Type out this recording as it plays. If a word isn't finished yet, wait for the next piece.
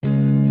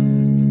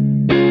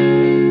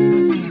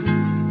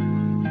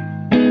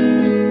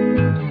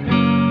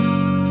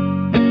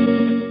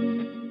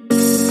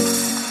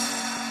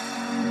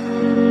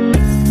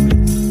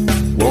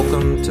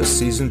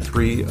Season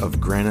 3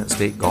 of Granite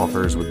State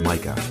Golfers with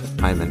Micah.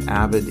 I'm an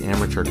avid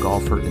amateur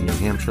golfer in New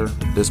Hampshire.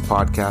 This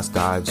podcast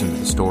dives into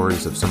the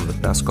stories of some of the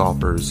best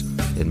golfers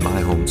in my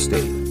home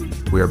state.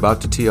 We are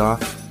about to tee off.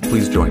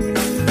 Please join me.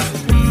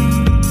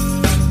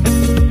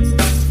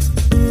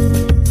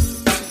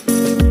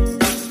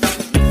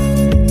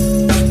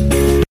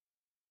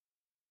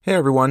 Hey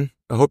everyone,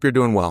 I hope you're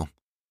doing well.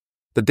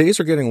 The days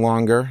are getting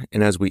longer,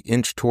 and as we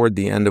inch toward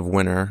the end of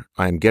winter,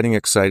 I am getting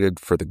excited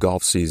for the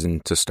golf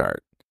season to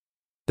start.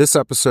 This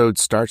episode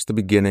starts the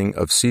beginning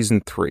of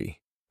Season 3.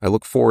 I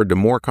look forward to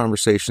more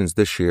conversations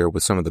this year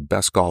with some of the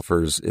best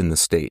golfers in the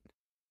state.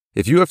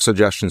 If you have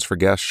suggestions for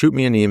guests, shoot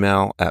me an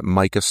email at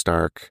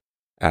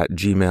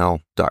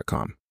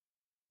micahstark@gmail.com.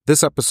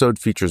 This episode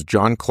features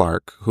John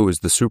Clark, who is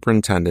the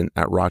superintendent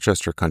at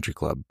Rochester Country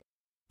Club.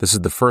 This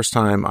is the first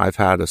time I've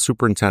had a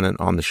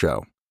superintendent on the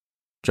show.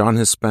 John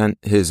has spent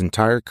his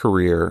entire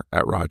career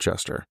at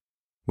Rochester.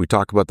 We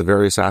talk about the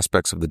various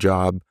aspects of the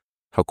job,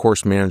 how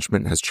course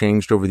management has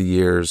changed over the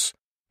years,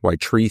 why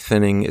tree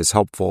thinning is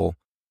helpful,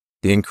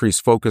 the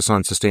increased focus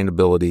on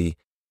sustainability,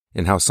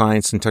 and how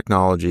science and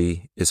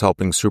technology is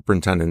helping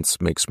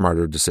superintendents make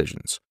smarter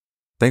decisions.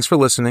 Thanks for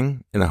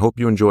listening, and I hope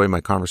you enjoy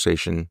my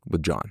conversation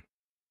with John.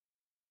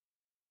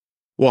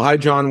 Well, hi,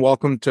 John.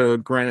 Welcome to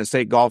Granite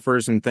State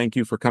Golfers, and thank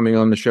you for coming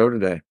on the show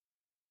today.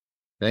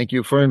 Thank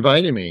you for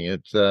inviting me.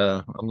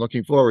 I'm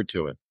looking forward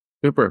to it.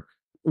 Super.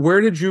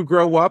 Where did you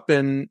grow up,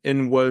 and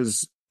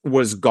was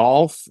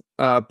golf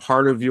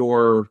part of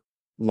your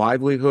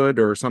livelihood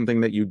or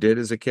something that you did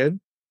as a kid?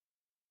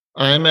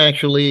 I'm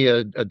actually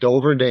a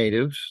Dover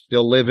native,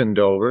 still live in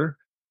Dover.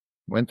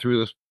 Went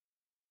through the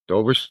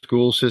Dover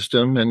school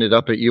system, ended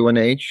up at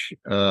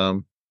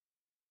UNH.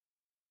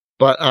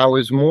 But I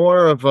was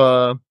more of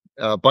a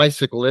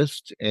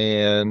bicyclist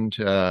and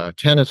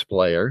tennis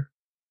player.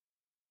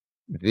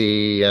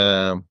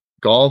 The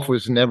golf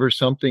was never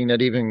something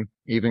that even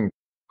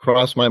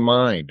crossed my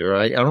mind, or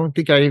I don't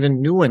think I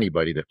even knew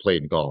anybody that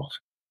played golf,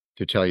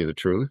 to tell you the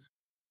truth.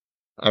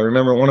 I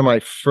remember one of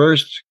my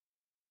first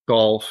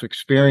golf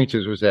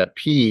experiences was at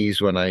Pease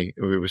when it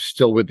was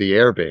still with the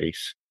Air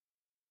Base,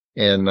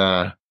 and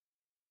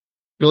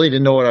really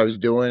didn't know what I was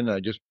doing. I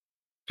just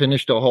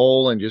finished a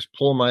hole and just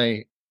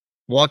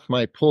walked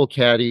my pull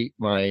caddy,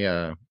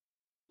 my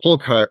pull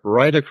cart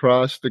right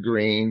across the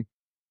green.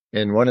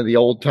 And one of the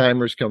old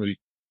timers comes,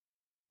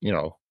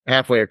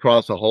 halfway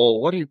across the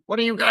hole. What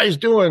are you guys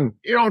doing?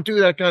 You don't do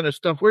that kind of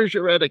stuff. Where's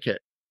your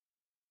etiquette?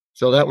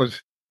 So that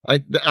was,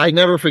 I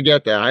never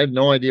forget that. I have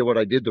no idea what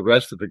I did the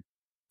rest of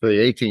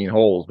the 18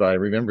 holes, but I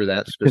remember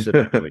that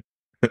specifically.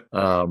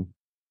 So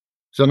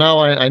now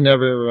I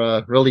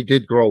never really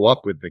did grow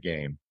up with the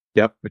game.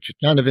 Yep. Which is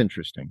kind of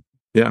interesting.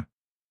 Yeah.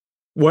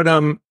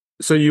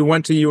 So you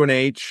went to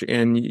UNH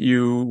and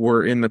you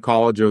were in the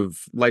College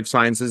of Life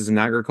Sciences and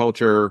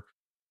Agriculture.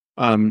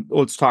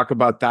 Let's talk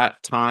about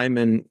that time,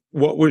 and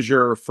what was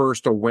your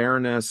first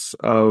awareness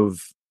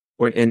of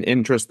an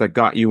interest that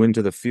got you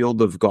into the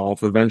field of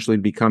golf, eventually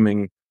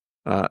becoming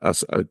a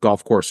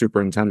golf course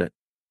superintendent?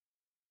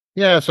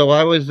 Yeah, so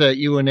I was at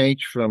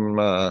UNH from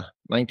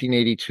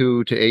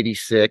 1982 to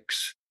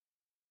 86.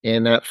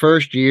 And that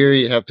first year,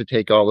 you have to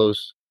take all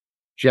those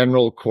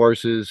general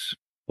courses,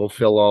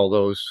 fulfill all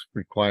those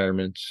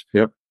requirements.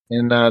 Yep.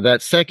 And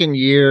that second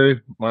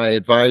year, my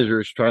advisor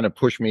is trying to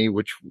push me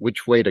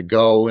which way to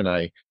go. And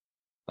I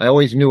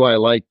always knew I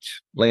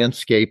liked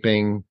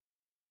landscaping,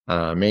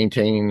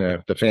 maintaining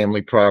the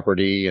family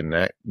property and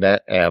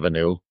that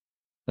avenue.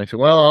 I said,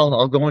 well,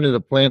 I'll go into the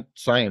plant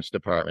science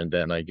department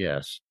then, I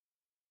guess.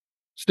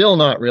 Still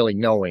not really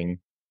knowing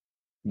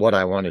what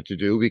I wanted to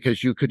do,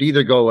 because you could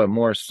either go a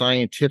more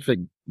scientific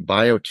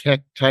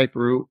biotech type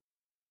route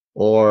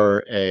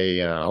or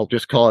I'll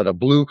just call it a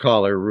blue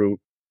collar route,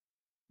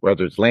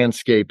 whether it's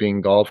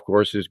landscaping, golf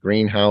courses,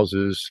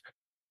 greenhouses,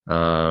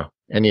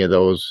 any of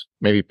those,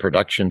 maybe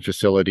production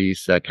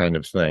facilities, that kind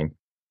of thing.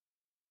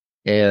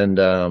 And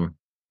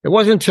it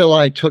wasn't until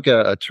I took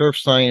a turf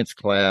science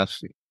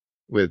class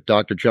with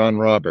Dr. John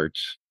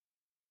Roberts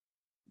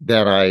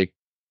that I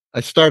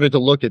started to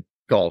look at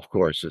golf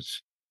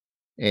courses.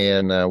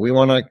 And we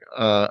went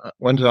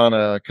on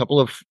a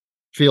couple of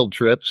field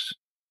trips,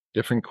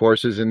 different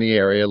courses in the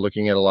area,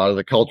 looking at a lot of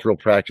the cultural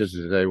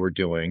practices they were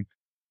doing.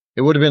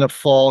 It would have been a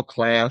fall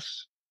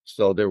class,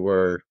 so there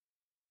were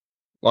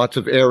lots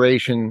of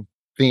aeration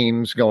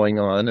themes going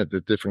on at the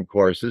different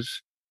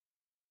courses.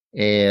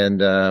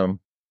 And I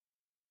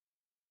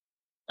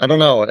don't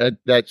know,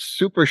 that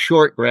super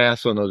short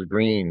grass on those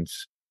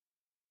greens,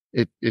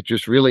 it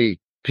just really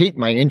piqued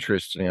my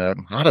interest.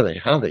 How do they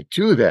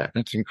do that?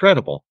 That's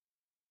incredible.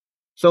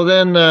 So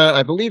then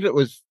I believe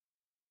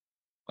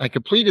I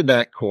completed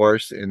that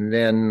course, and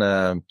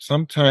then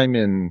sometime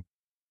in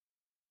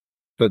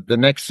the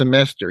next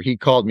semester, he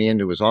called me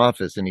into his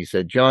office and he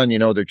said, John,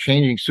 they're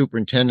changing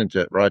superintendents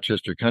at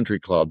Rochester Country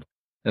Club,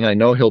 and I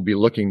know he'll be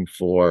looking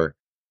for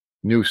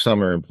new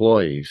summer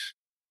employees.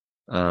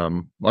 Why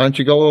don't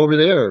you go over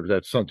there if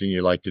that's something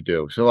you'd like to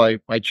do? So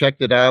I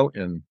checked it out,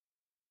 and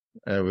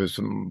it was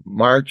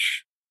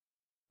March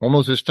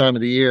almost this time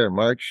of the year,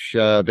 March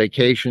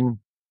vacation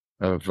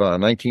of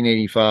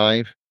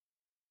 1985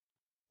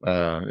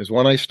 is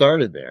when I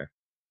started there,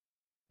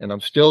 and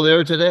I'm still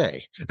there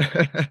today.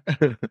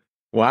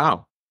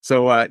 Wow.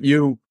 So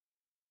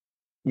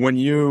when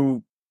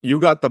you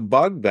got the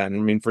bug then, I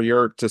mean, for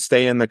your to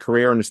stay in the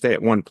career and to stay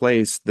at one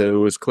place, there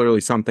was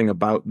clearly something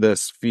about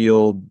this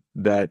field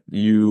that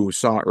you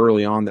saw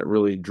early on that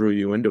really drew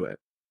you into it.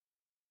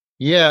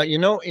 Yeah,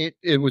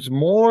 it was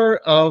more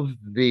of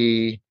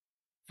the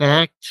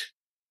fact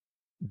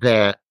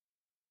that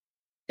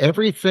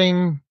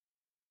everything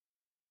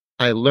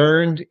I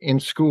learned in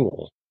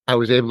school, I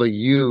was able to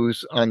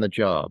use on the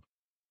job.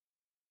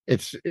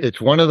 It's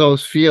one of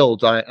those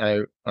fields.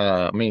 I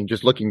mean,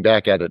 just looking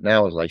back at it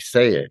now as I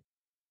say it,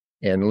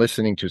 and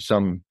listening to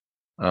some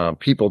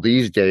people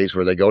these days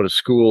where they go to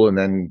school and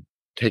then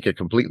take a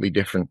completely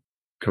different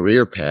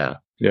career path.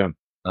 Yeah.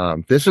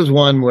 This is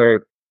one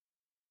where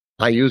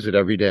I use it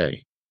every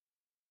day,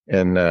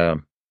 and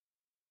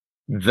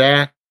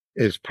that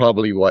is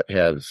probably what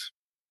has,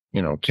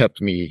 kept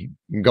me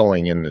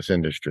going in this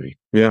industry.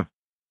 Yeah.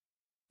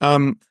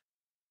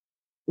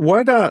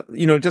 What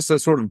just a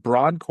sort of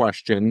broad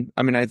question.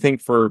 I mean, I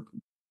think for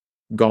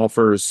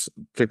golfers,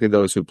 particularly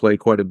those who play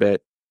quite a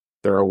bit,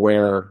 they're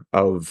aware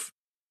of,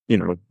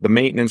 the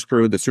maintenance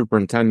crew, the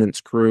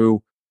superintendent's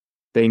crew.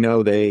 They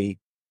know they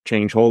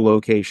change hole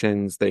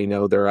locations. They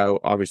know they're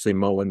out obviously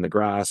mowing the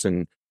grass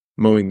and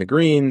mowing the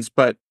greens.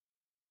 But,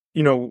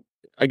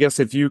 I guess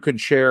if you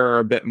could share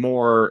a bit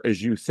more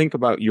as you think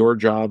about your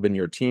job and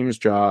your team's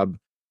job,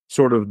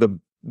 sort of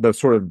the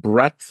sort of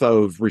breadth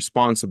of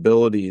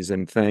responsibilities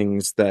and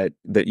things that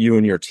you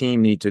and your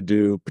team need to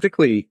do,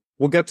 particularly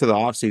we'll get to the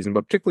off season,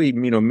 but particularly,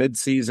 mid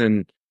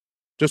season,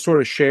 just sort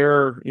of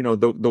share,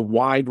 the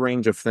wide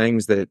range of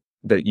things that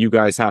you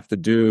guys have to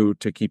do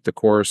to keep the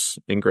course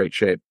in great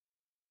shape.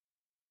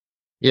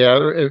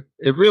 Yeah,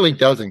 it really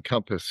does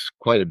encompass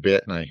quite a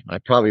bit, and I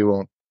probably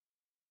won't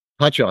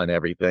touch on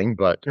everything,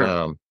 but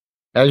Sure.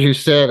 as you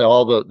said,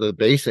 all the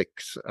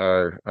basics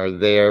are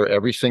there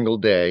every single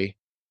day,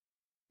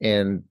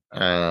 and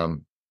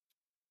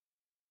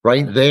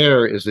right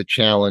there is a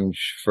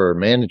challenge for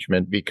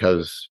management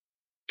because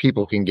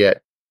people can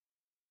get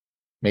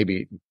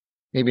maybe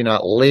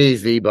not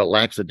lazy, but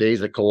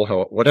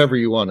lackadaisical, whatever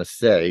you want to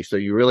say. So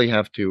you really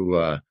have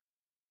to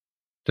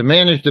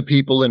manage the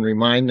people and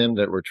remind them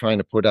that we're trying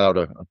to put out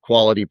a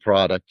quality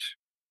product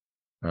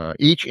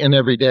each and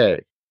every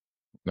day,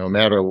 no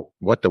matter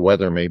what the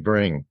weather may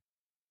bring.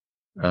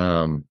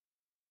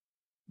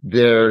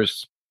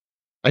 There's,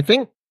 I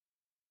think,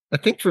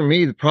 for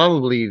me,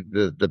 probably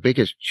the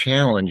biggest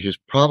challenge is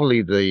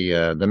probably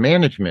the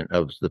management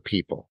of the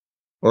people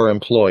or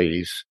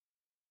employees,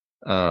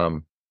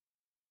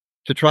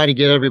 to try to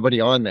get everybody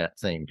on that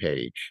same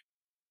page.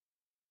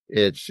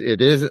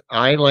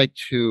 I like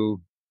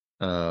to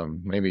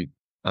maybe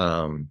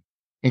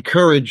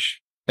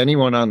encourage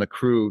anyone on the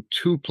crew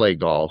to play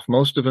golf.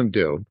 Most of them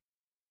do.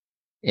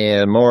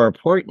 And more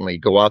importantly,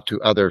 go out to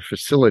other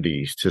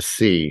facilities to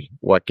see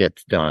what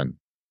gets done.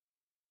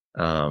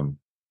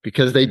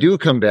 Because they do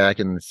come back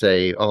and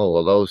say, oh,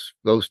 well,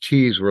 those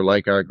tees were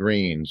like our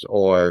greens,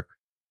 or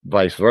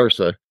vice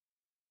versa.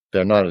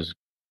 They're not as,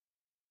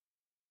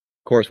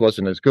 course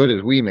wasn't as good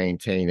as we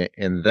maintain it.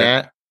 And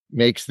that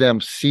makes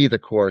them see the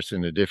course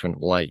in a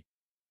different light.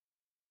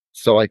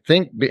 So I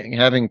think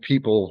having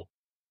people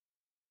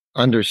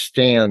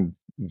understand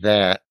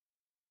that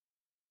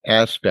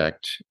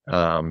aspect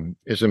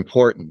is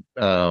important.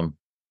 A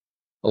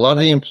lot of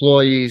the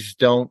employees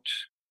don't,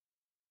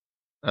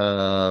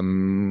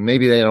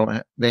 maybe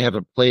they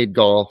haven't played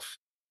golf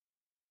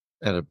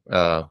at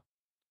a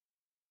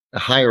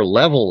higher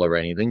level or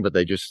anything, but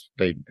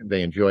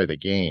they enjoy the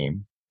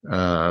game.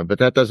 But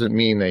that doesn't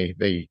mean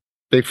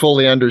they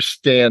fully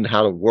understand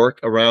how to work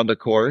around a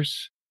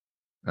course.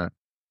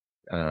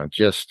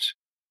 Just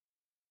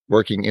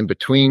working in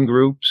between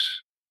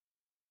groups,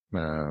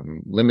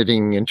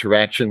 limiting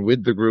interaction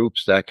with the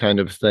groups, that kind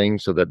of thing,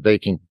 so that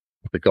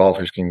the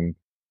golfers can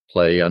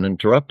play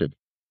uninterrupted.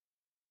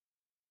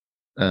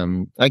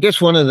 I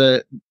guess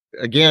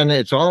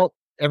again,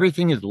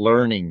 everything is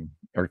learning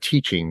or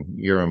teaching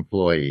your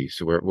employees.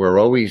 We're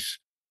always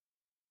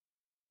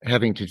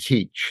having to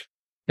teach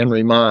and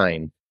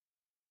remind.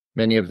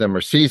 Many of them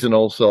are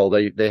seasonal, so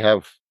they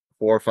have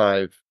 4 or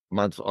 5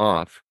 months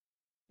off.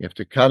 You have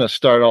to kind of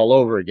start all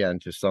over again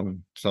to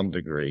some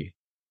degree.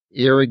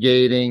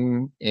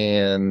 Irrigating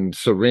and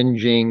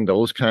syringing,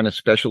 those kind of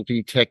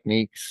specialty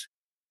techniques.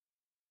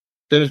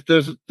 There's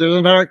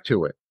an art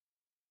to it.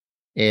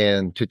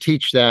 And to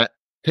teach that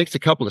takes a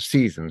couple of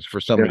seasons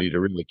for somebody to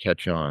really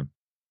catch on.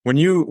 When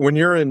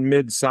you're in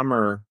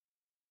midsummer,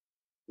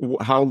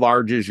 how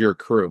large is your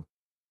crew?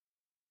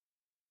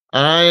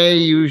 I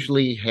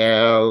usually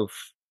have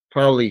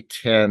probably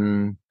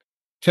 10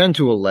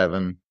 to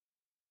 11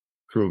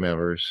 crew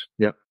members.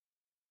 Yep.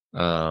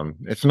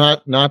 It's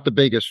not the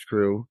biggest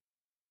crew.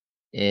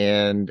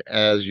 And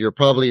as you're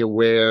probably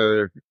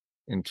aware,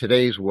 in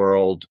today's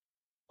world,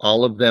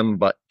 all of them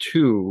but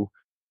 2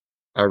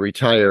 are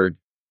retired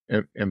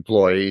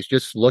employees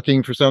just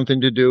looking for something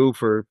to do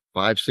for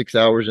 5-6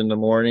 hours in the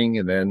morning,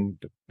 and then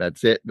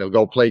that's it. They'll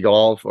go play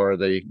golf, or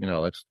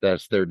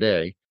that's their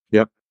day.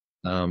 Yep.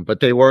 But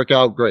they work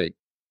out great.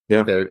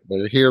 Yeah. They're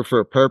here for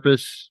a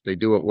purpose. They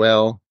do it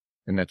well,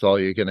 and that's all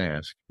you can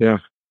ask. Yeah.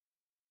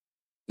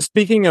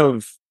 Speaking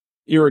of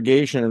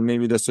irrigation, and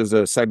maybe this is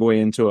a segue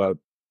into a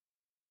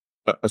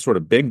sort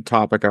of big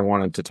topic I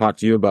wanted to talk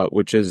to you about,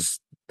 which is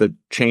the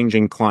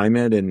changing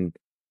climate and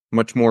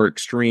much more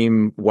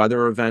extreme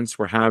weather events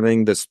we're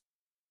having this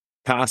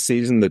past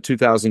season. The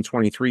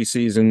 2023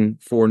 season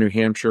for New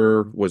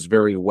Hampshire was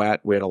very wet.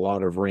 We had a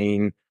lot of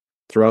rain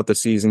throughout the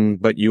season,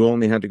 but you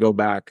only had to go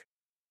back,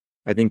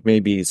 I think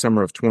maybe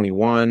summer of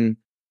 21,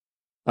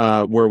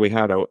 where we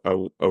had a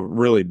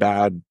really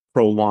bad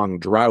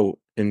prolonged drought.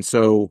 And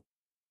so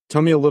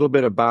tell me a little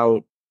bit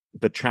about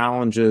the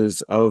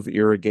challenges of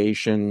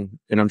irrigation.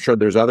 And I'm sure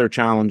there's other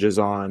challenges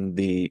on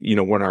the,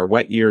 when our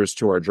wet years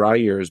to our dry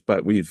years,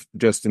 but we've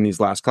just in these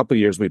last couple of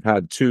years, we've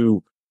had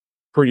two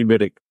pretty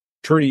big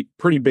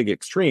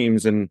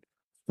extremes. And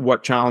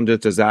what challenges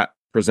does that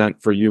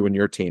present for you and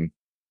your team?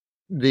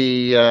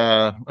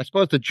 I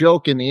suppose the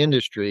joke in the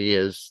industry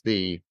is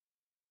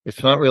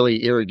it's not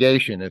really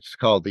irrigation. It's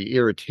called the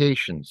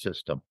irritation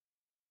system,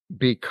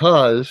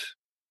 because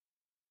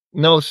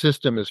no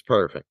system is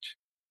perfect.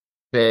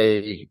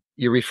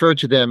 You refer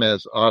to them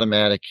as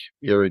automatic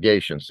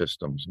irrigation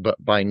systems,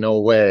 but by no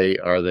way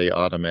are they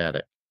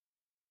automatic.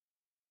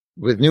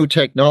 With new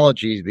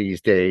technologies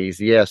these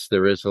days, yes,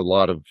 there is a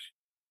lot of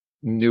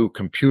new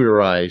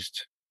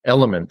computerized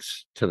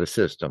elements to the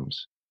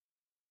systems,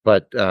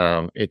 but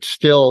it's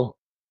still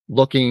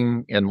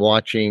looking and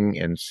watching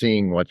and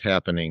seeing what's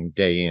happening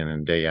day in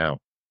and day out.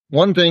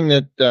 One thing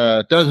that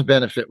does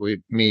benefit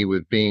me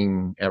with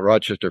being at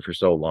Rochester for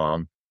so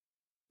long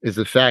is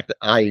the fact that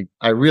I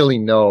really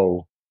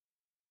know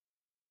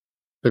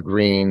the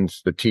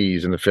greens, the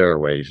tees, and the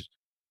fairways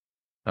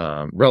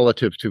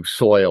relative to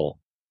soil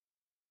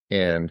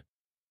and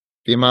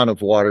the amount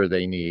of water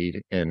they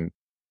need and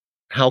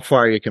how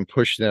far you can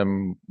push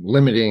them,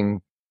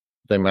 limiting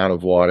the amount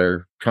of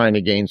water, trying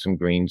to gain some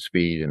green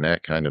speed and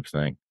that kind of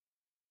thing.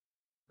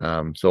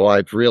 So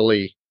I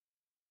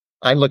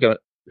look at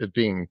it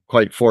being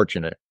quite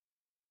fortunate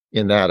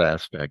in that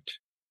aspect.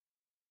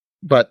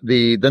 But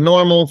the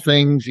normal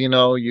things, you're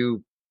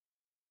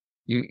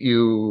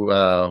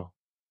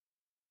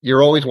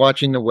always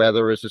watching the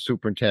weather as a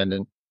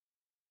superintendent.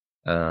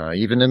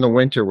 Even in the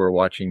winter, we're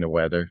watching the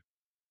weather.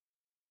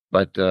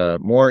 But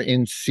more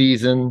in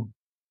season,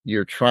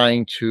 you're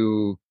trying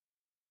to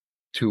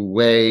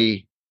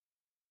weigh,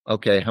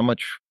 okay, how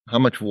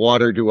much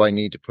water do I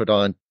need to put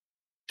on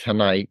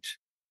tonight?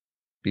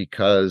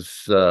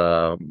 Because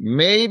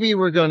maybe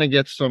we're going to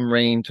get some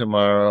rain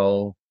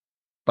tomorrow,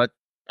 but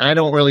I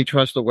don't really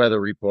trust the weather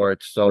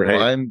reports, so Right.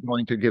 I'm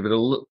going to give it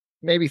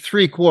maybe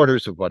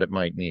 3/4 of what it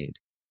might need.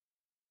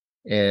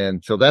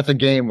 And so that's a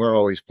game we're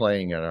always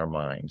playing in our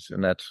minds,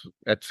 and that's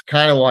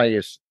kind of why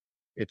it's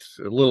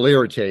a little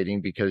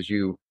irritating, because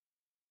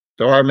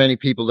there are many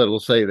people that will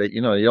say that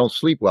you don't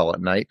sleep well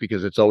at night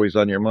because it's always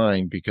on your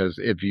mind, because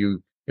if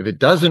it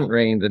doesn't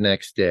rain the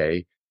next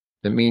day,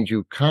 that means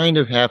you kind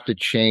of have to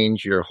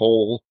change your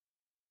whole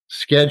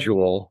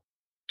schedule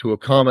to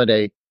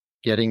accommodate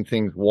getting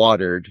things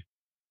watered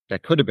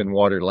that could have been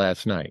watered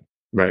last night.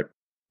 Right.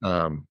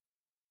 So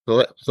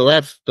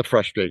that's the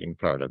frustrating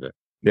part of it.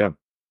 Yeah.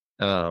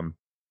 And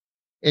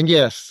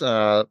yes,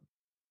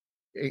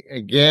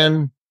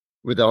 again,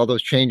 with all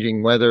those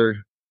changing weather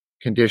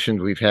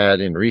conditions we've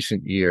had in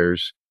recent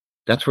years,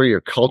 that's where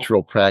your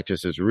cultural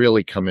practices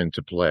really come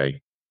into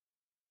play.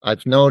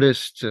 I've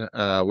noticed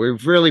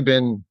we've really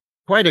been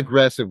quite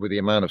aggressive with the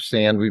amount of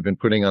sand we've been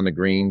putting on the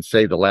greens,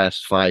 say the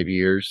last 5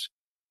 years.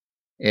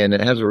 And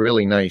it has a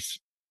really nice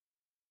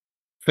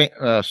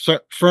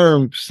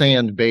firm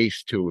sand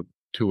base to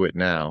it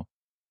now.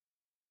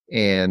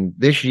 And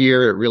this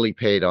year it really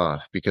paid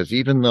off, because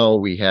even though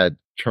we had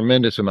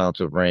tremendous amounts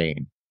of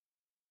rain,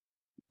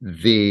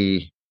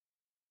 the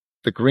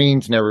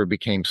greens never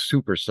became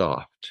super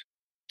soft.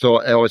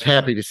 So I was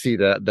happy to see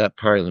that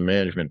part of the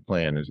management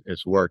plan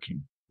is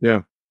working.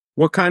 Yeah.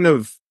 What kind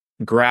of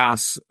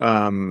grass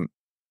do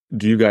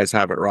you guys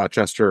have at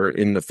Rochester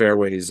in the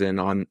fairways and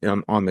on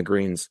the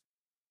greens?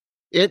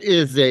 It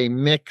is a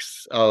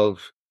mix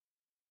of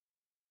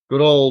good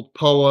old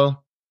POA,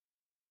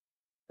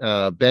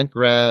 bent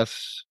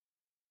grass,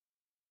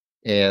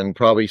 and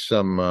probably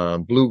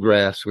some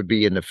bluegrass would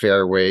be in the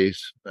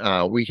fairways.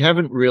 We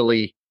haven't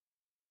really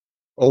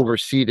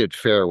overseeded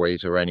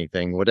fairways or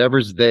anything.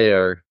 Whatever's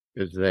there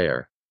is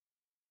there.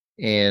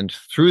 And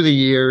through the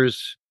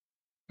years,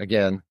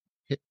 again,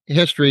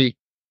 history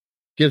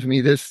gives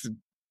me this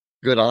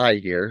good eye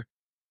here.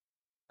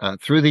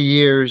 Through the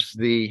years,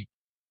 the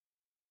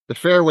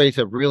fairways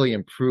have really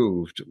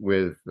improved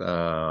with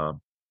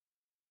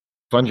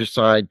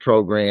fungicide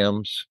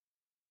programs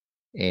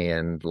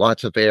and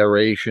lots of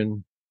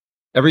aeration.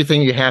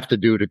 Everything you have to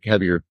do to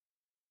have your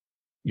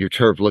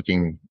turf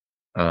looking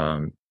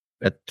to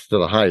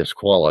the highest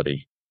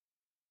quality.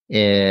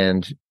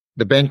 And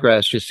the bent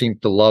grass just seems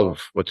to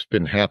love what's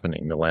been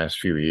happening the last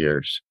few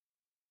years.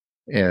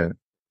 And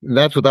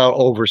that's without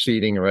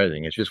overseeding or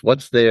anything. It's just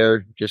what's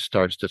there just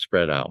starts to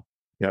spread out.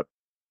 Yep.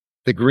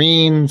 The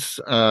greens,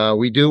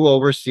 we do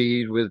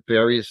overseed with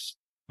various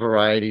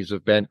varieties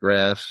of bent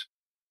grass.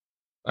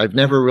 I've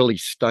never really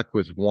stuck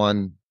with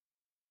one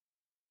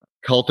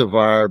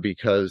cultivar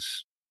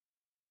because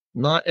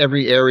not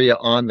every area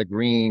on the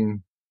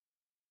green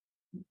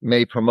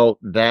may promote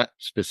that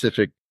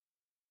specific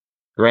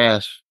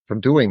grass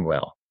from doing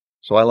well.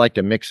 So I like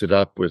to mix it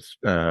up with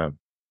 2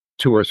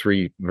 or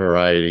 3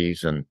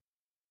 varieties, and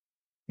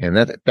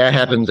that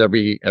happens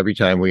every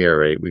time we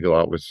aerate. We go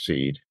out with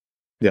seed.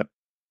 Yep.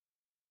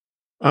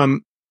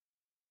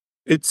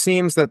 It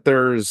seems that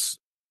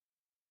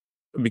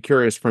I'd be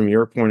curious from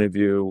your point of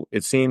view,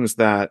 it seems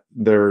that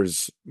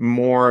there's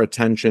more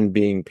attention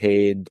being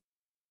paid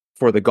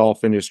for the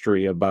golf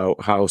industry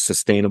about how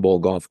sustainable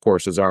golf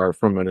courses are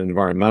from an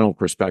environmental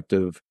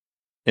perspective.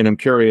 And I'm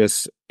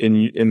curious,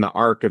 in the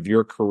arc of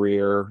your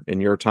career, in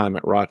your time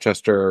at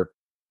Rochester,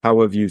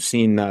 how have you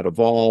seen that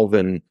evolve,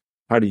 and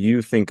how do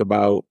you think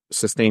about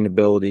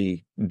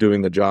sustainability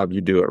doing the job you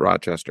do at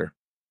Rochester?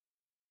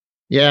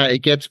 Yeah,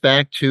 it gets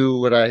back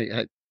to what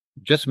I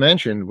just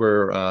mentioned,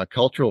 were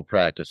cultural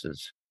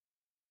practices,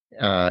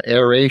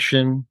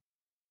 aeration,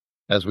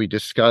 as we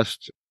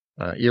discussed,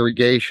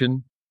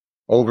 irrigation,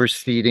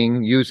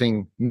 overseeding,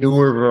 using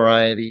newer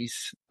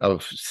varieties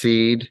of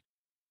seed,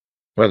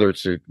 whether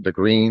it's the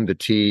green, the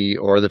tee,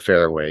 or the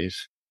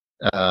fairways,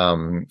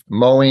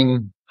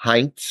 mowing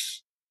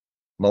heights,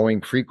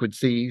 mowing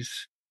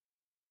frequencies,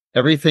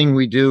 everything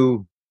we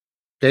do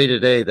day to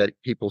day that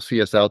people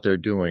see us out there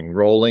doing,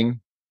 rolling,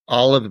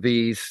 all of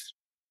these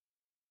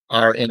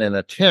are in an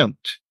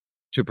attempt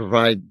to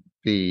provide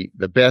the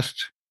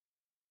best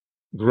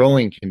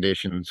growing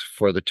conditions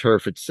for the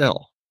turf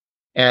itself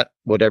at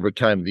whatever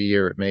time of the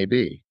year it may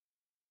be.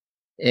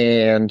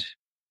 And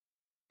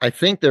I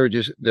think there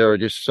are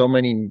just so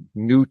many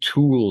new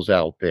tools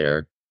out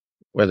there,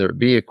 whether it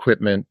be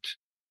equipment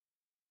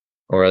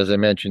or, as I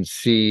mentioned,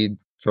 seed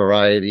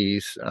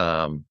varieties,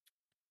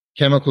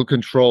 chemical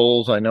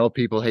controls. I know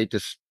people hate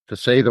to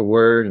say the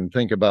word and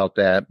think about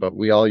that, but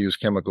we all use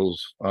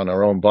chemicals on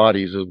our own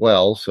bodies as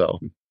well. So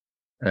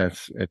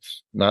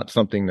it's not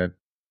something that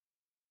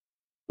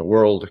the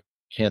world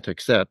can't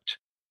accept.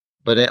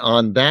 But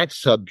on that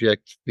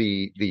subject,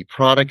 the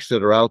products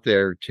that are out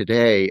there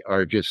today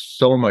are just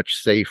so much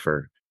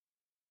safer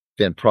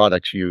than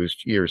products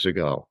used years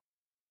ago.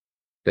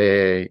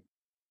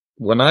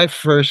 When I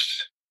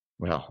first,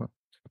 well,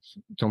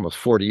 it's almost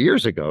 40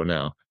 years ago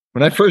now,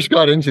 when I first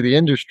got into the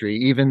industry,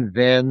 even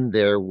then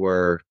there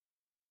were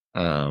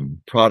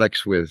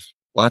products with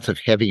lots of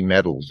heavy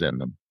metals in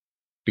them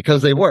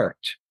because they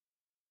worked.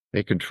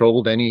 They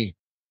controlled any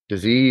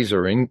disease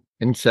or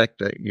insect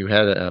that you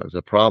had as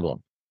a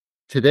problem.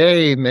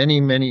 Today,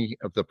 many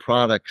of the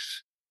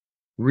products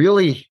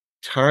really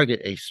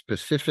target a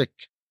specific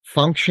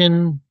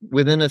function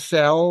within a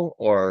cell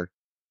or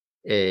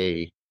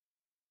a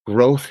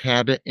growth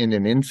habit in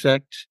an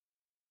insect.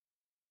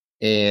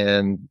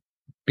 And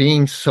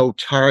being so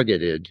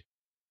targeted,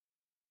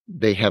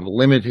 they have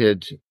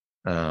limited,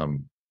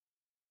 some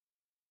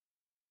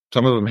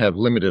of them have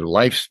limited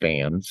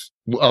lifespans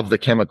of the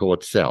chemical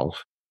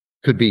itself.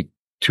 Could be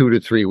 2 to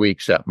 3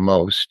 weeks at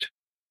most,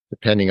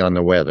 depending on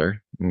the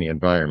weather and the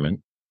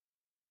environment.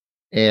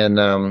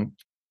 And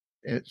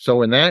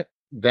so in that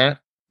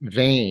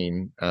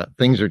vein,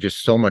 things are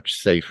just so much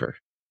safer.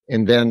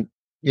 And then,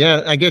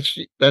 yeah, I guess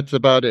that's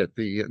about it.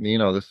 The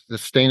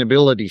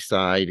sustainability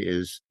side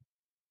is,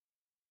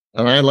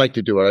 and I like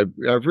to do it.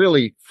 I've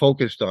really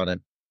focused on it,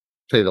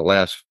 say the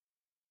last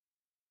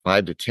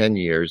 5 to 10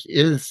 years,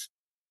 is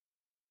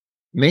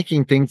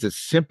making things as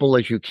simple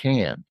as you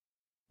can.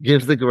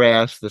 Gives the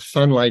grass the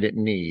sunlight it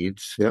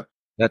needs. Yep.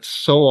 That's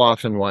so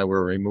often why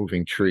we're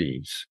removing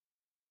trees.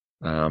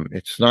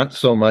 It's not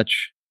so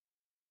much,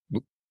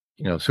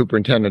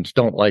 superintendents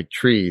don't like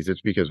trees.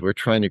 It's because we're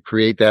trying to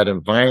create that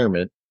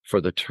environment for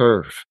the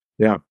turf.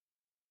 Yeah.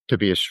 To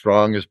be as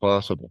strong as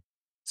possible.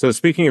 So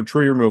speaking of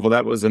tree removal,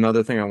 that was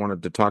another thing I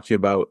wanted to talk to you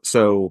about.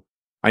 So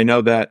I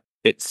know that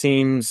it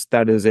seems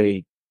that is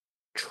a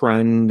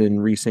trend in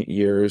recent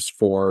years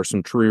for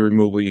some tree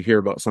removal. You hear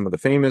about some of the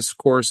famous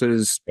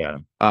courses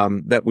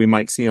that we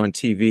might see on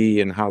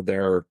TV and how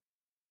they're,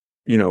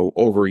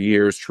 over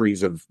years,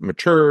 trees have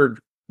matured.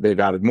 They've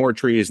added more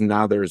trees, and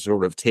now they're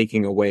sort of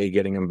taking away,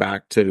 getting them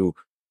back to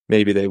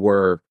maybe they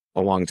were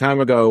a long time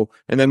ago.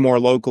 And then more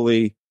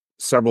locally,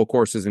 several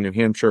courses in New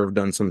Hampshire have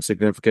done some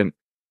significant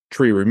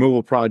tree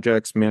removal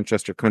projects.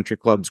 Manchester Country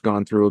Club's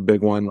gone through a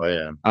big one. Oh,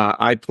 yeah.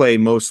 I play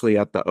mostly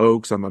at the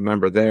Oaks. I'm a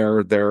member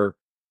there. They're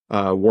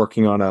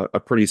working on a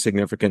pretty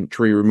significant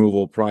tree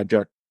removal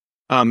project.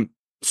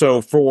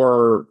 So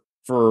for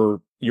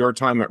your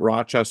time at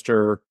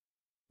Rochester,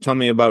 tell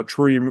me about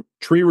tree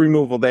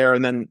removal there,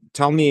 and then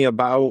tell me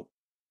about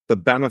the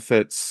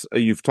benefits.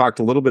 You've talked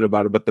a little bit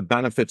about it, but the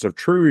benefits of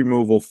tree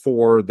removal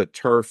for the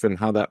turf and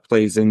how that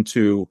plays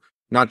into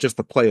not just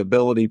the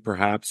playability,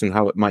 perhaps, and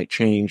how it might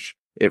change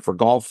it for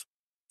golf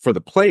for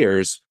the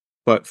players,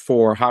 but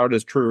for how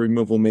does tree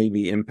removal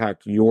maybe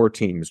impact your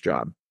team's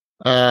job?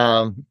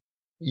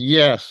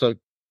 Yeah. So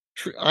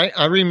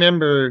I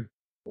remember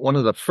one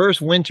of the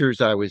first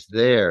winters I was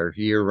there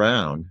year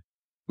round.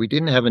 We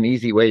didn't have an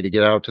easy way to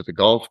get out to the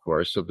golf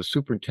course. So the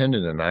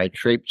superintendent and I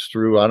traipsed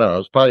through, I don't know, it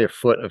was probably a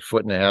foot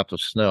and a half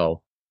of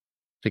snow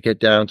to get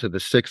down to the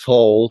sixth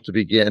hole to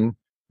begin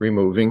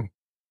removing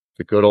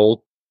the good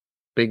old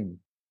big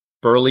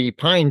burly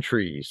pine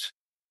trees.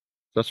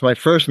 That's my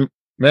first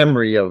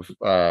memory of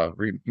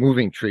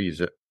removing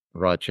trees at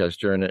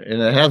Rochester, and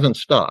it hasn't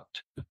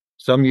stopped.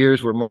 Some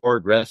years were more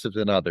aggressive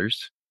than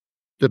others.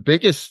 The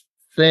biggest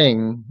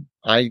thing,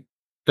 I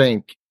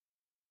think,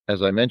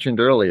 as I mentioned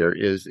earlier,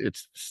 is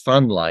it's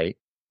sunlight,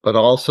 but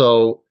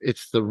also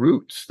it's the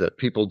roots that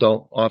people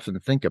don't often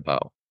think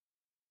about.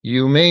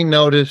 You may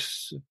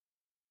notice,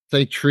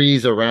 say,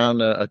 trees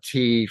around a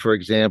tee, for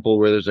example,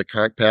 where there's a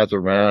cart path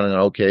around, and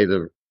okay,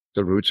 the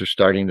roots are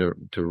starting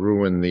to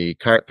ruin the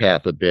cart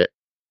path a bit.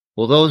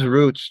 Well, those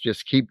roots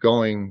just keep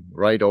going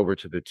right over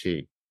to the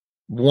tee.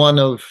 One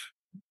of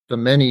the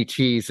many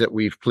tees that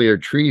we've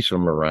cleared trees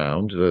from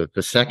around,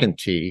 the second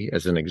tee,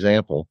 as an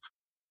example,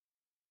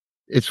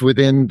 it's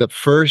within the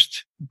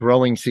first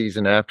growing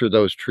season after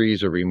those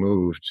trees are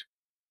removed,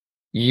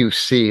 you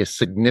see a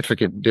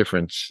significant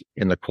difference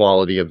in the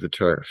quality of the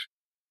turf.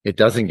 It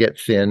doesn't get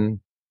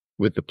thin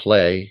with the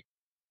play.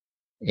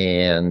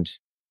 And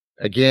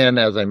again,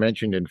 as I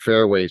mentioned in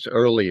fairways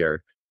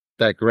earlier,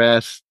 that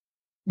grass,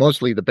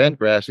 mostly the bent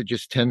grass, it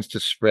just tends to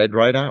spread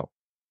right out,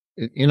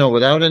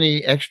 without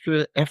any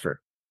extra effort.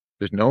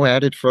 There's no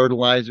added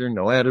fertilizer,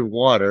 no added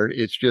water.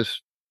 It's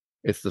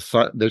the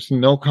sun. There's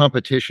no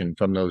competition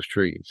from those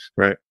trees.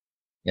 Right.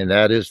 And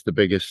that is the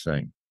biggest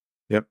thing.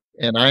 Yep.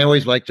 And I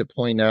always like to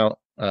point out,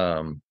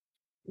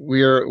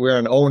 we're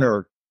an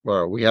owner,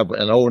 or we have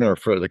an owner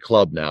for the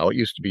club now. It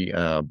used to be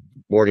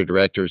board of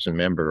directors and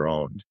member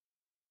owned.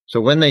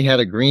 So when they had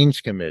a greens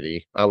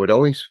committee, I would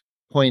always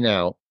point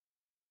out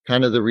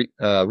kind of the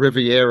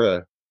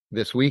Riviera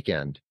this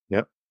weekend.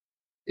 Yep.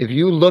 If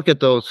you look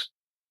at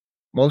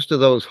most of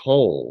those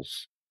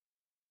holes,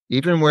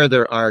 even where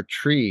there are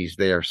trees,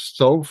 they are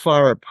so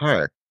far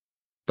apart,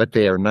 but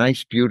they are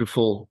nice,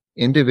 beautiful,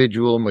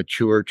 individual,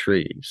 mature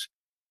trees.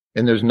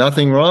 And there's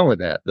nothing wrong with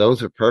that.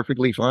 Those are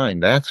perfectly fine.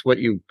 That's what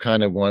you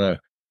kind of want to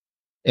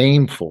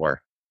aim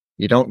for.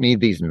 You don't need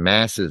these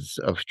masses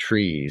of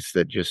trees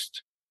that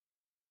just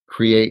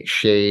create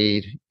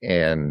shade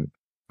and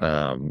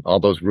all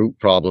those root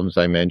problems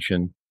I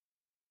mentioned.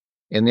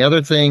 And the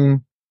other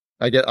thing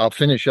I'll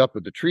finish up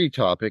with the tree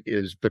topic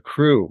is the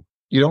crew.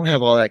 You don't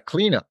have all that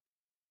cleanup.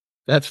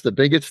 That's the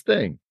biggest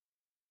thing.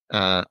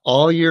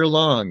 All year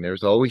long,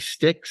 there's always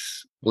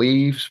sticks,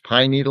 leaves,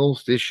 pine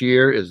needles. This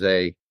year is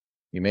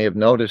you may have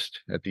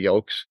noticed at the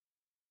Oaks,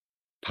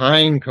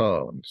 pine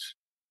cones.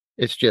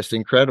 It's just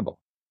incredible.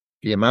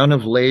 The amount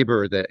of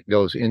labor that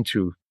goes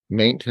into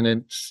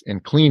maintenance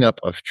and cleanup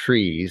of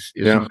trees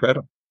is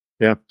incredible.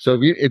 Yeah. So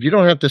if you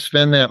don't have to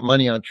spend that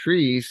money on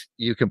trees,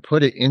 you can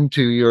put it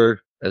into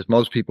as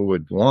most people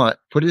would want,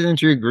 put it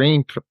into your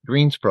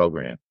greens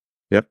program.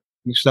 Yep.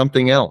 Do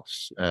something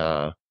else.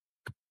 Do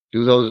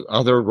those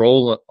other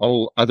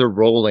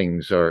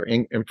rollings or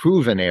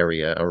improve an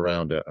area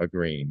around a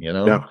green,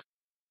 Yeah.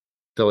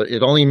 So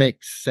it only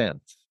makes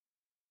sense.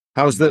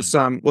 How's this?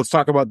 Let's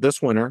talk about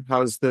this winter.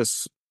 How's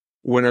this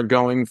winter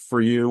going for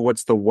you?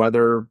 What's the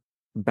weather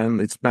been?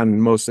 It's been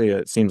mostly,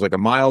 it seems like a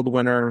mild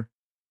winter.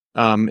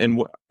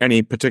 And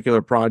any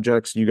particular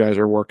projects you guys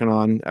are working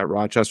on at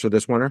Rochester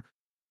this winter?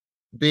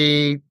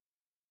 This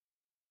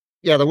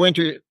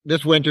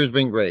winter has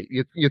been great.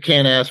 You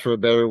can't ask for a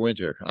better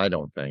winter, I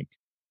don't think.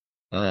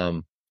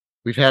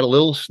 We've had a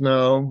little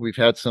snow. We've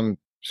had some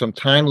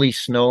timely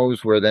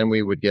snows where then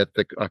we would get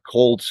a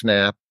cold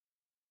snap,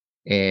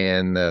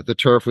 and the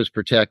turf was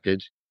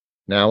protected.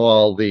 Now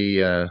all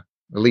at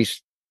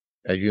least,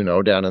 as you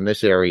know, down in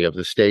this area of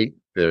the state,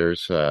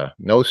 there's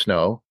no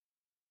snow.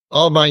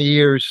 All my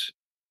years,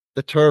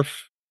 the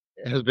turf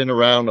has been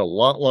around a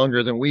lot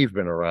longer than we've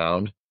been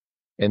around,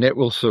 and it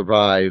will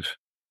survive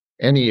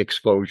any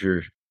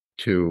exposure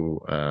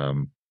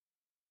to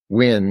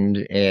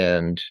wind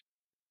and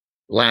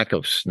lack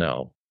of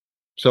snow.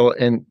 So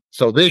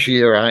this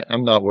year,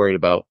 I'm not worried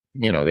about,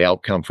 the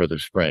outcome for the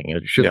spring.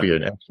 It should be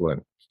an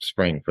excellent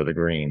spring for the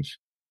greens.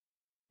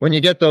 When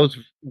you get those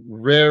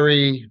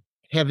very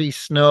heavy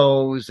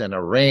snows and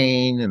a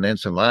rain and then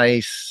some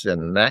ice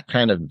and that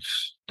kind of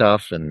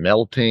stuff and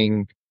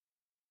melting,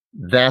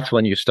 that's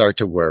when you start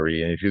to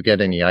worry. And if you get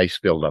any ice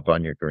buildup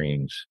on your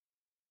greens.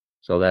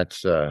 So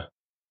that's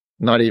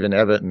not even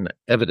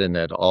evident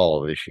at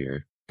all this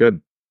year.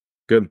 Good.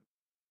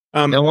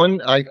 Now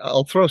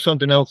I'll throw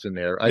something else in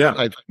there.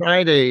 I've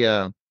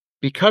tried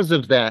because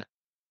of that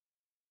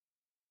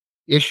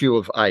issue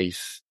of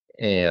ice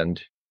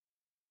and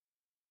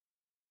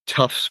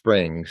tough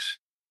springs,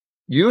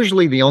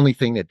 usually the only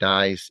thing that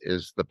dies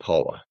is the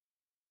POA.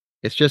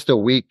 It's just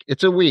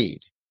it's a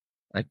weed.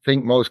 I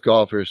think most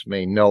golfers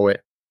may know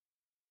it.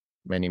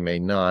 Many may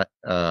not.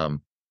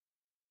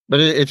 but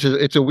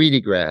it's a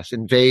weedy grass,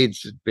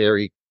 invades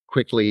very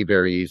quickly,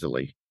 very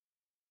easily.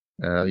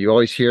 You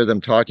always hear them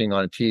talking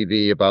on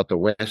TV about the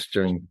West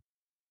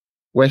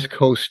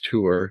Coast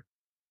tour,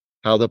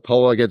 how the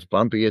POA gets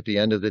bumpy at the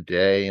end of the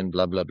day, and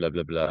blah blah blah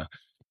blah blah.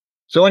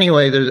 So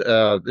anyway,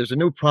 there's a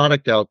new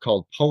product out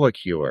called POA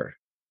Cure,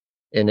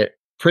 and it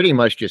pretty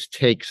much just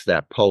takes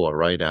that POA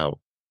right out,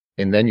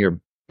 and then your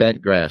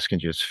bent grass can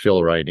just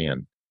fill right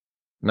in.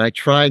 And I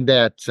tried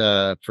that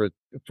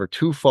for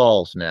 2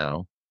 falls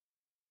now,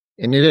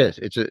 and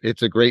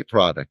it's a great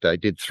product. I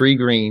did 3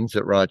 greens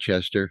at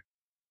Rochester,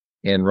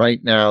 and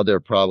right now they're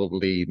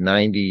probably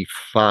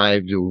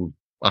 95 to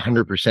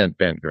 100%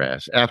 bent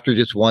grass after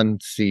just 1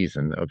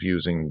 season of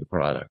using the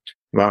product.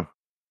 Wow.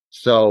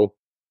 So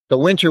the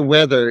winter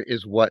weather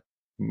is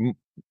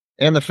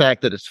and the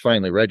fact that it's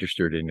finally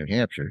registered in New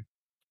Hampshire,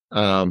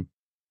 the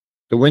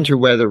winter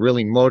weather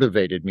really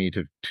motivated me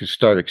to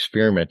start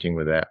experimenting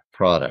with that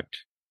product,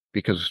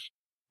 because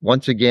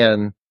once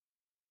again,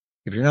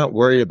 if you're not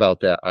worried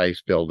about that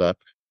ice buildup,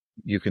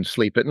 you can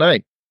sleep at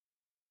night.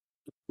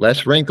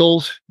 Less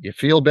wrinkles, you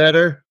feel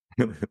better,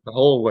 the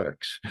whole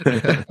works.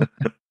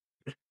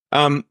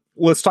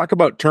 Let's talk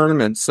about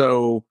tournaments.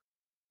 So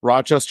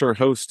Rochester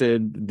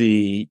hosted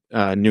the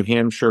New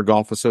Hampshire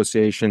Golf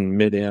Association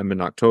Mid-Am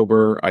in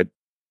October. I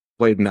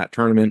played in that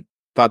tournament,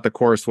 thought the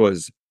course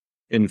was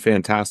in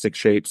fantastic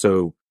shape.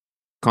 So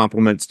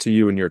compliments to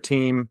you and your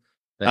team.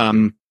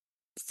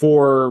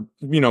 For,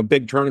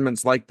 big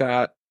tournaments like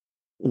that,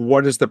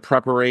 what is the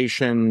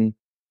preparation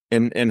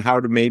and how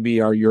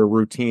are your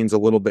routines a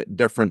little bit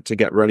different to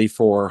get ready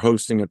for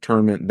hosting a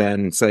tournament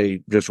than,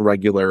 say, just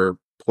regular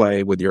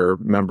play with your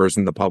members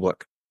and the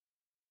public?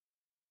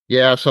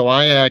 Yeah, so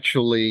I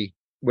actually,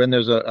 when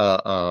there's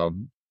a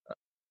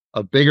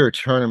bigger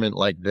tournament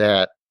like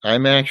that,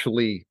 I'm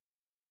actually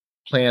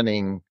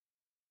planning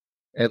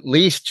at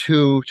least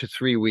 2 to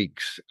 3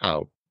 weeks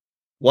out.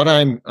 What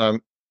I'm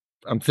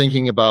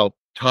thinking about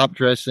top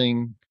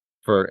dressing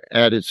for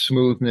added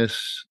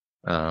smoothness,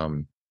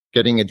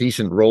 getting a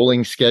decent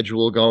rolling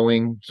schedule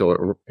going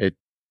so it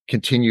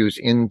continues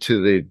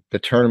into the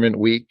tournament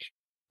week.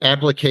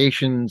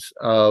 Applications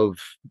of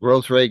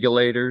growth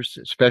regulators,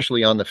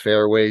 especially on the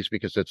fairways,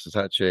 because it's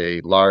such a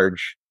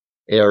large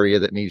area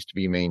that needs to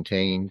be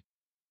maintained,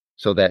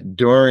 so that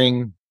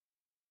during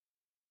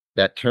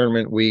that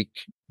tournament week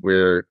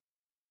where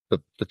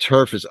the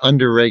turf is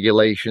under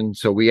regulation,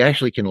 so we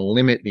actually can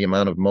limit the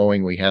amount of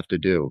mowing we have to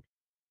do.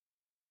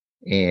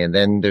 And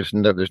then there's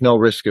no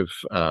risk of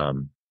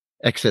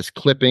excess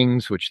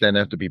clippings, which then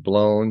have to be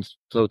blown.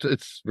 So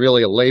it's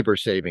really a labor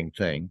saving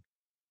thing.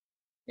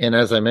 And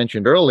as I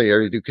mentioned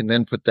earlier, you can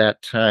then put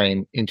that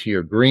time into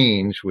your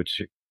greens,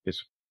 which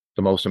is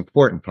the most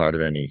important part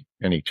of any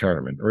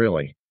tournament,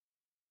 really.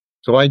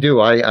 So I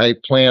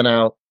plan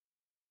out,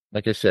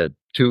 like I said,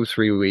 2,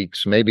 3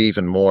 weeks, maybe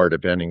even more,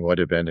 depending what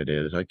event it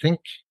is. I think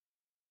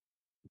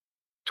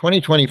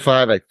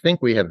 2025, I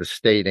think we have the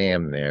State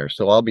Am there.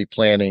 So I'll be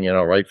planning,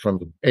 right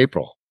from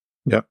April.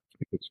 Yep.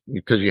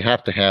 Because you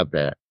have to have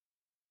that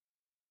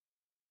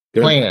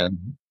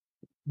plan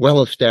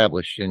well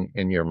established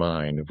in your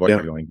mind of what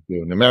you're going to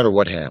do, no matter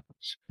what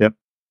happens. Yep.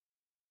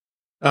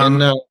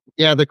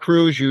 The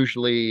crews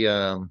usually,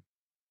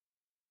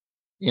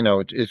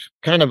 it's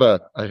kind of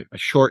a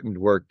shortened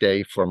work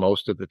day for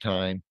most of the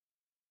time.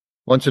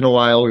 Once in a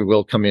while, we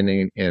will come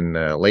in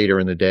later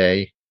in the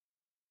day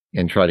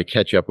and try to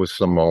catch up with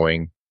some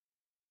mowing.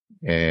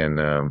 And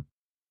so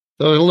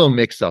there's a little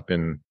mix up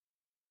in,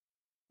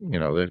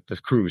 the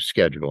crew's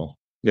schedule.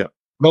 Yeah.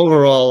 But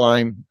overall,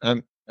 I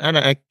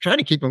try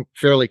to keep them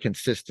fairly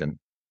consistent,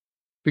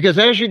 because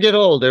as you get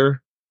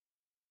older,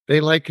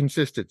 they like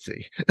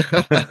consistency.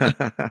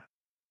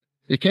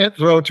 You can't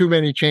throw too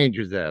many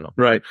changes at them.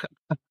 Right.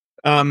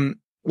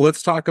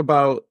 Let's talk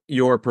about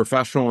your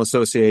professional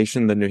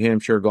association, the New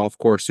Hampshire Golf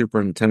Course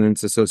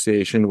Superintendents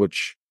Association,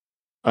 which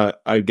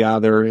I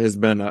gather has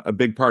been a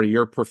big part of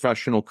your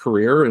professional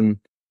career. And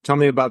tell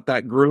me about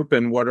that group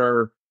and what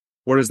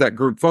does that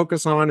group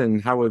focus on,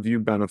 and how have you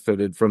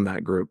benefited from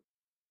that group?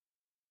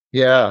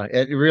 Yeah,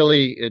 it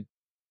really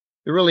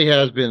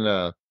has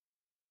been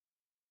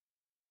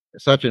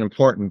such an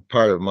important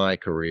part of my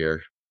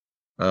career.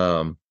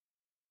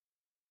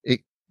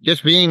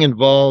 Just being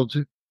involved,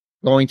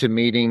 going to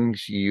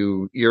meetings,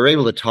 you're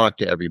able to talk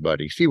to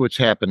everybody, see what's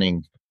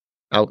happening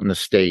out in the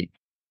state,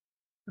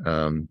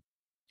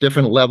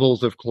 different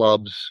levels of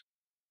clubs,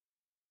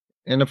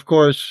 and of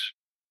course,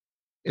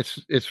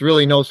 it's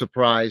really no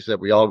surprise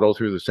that we all go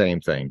through the same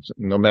things,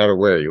 no matter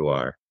where you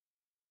are.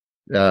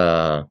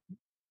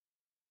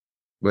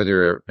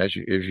 Whether, as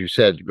you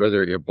said,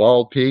 whether you're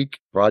Bald Peak,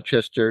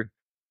 Rochester,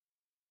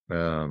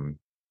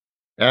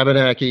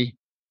 Abenaki,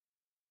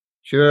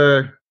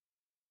 sure,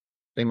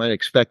 they might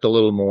expect a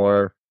little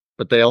more,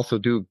 but they also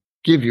do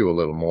give you a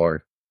little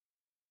more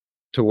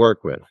to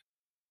work with.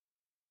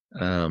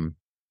 So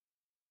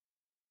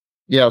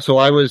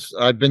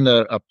I've been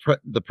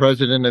the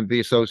president of the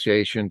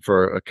association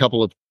for a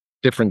couple of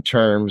different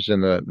terms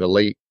in the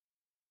late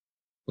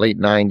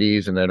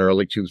 90s and then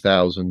early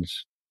 2000s.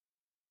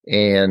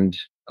 And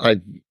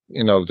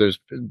there's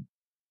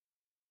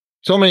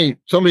so many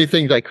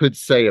things I could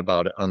say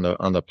about it on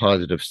the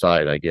positive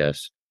side, I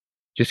guess.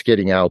 Just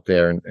getting out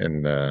there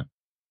and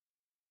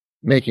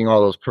making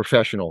all those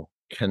professional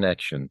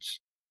connections.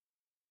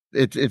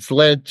 It's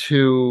led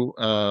to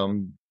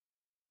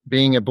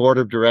being a board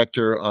of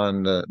director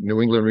on the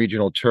New England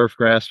Regional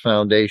Turfgrass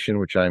Foundation,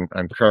 which I'm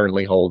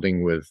currently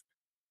holding with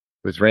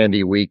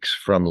Randy Weeks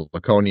from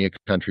Laconia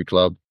Country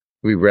Club.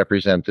 We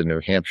represent the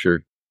New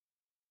Hampshire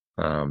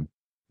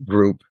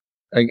group.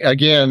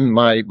 Again,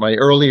 my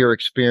earlier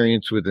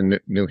experience with the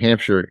New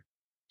Hampshire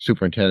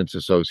Superintendents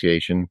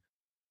Association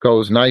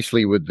goes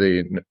nicely with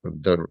the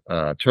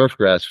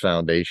Turfgrass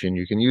Foundation.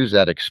 You can use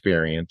that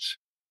experience.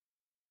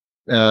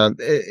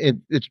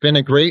 It's been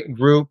a great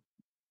group.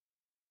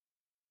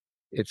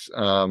 It's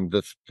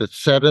the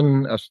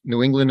 7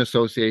 New England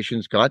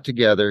associations got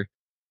together.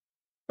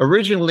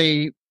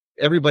 Originally,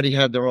 everybody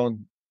had their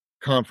own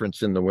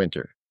conference in the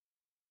winter,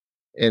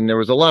 and there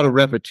was a lot of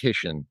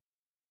repetition.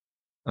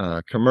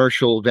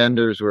 Commercial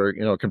vendors were,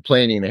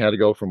 complaining they had to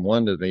go from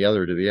one to the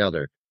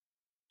other.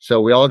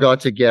 So we all got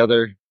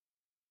together,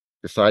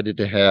 decided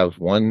to have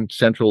one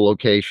central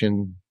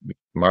location,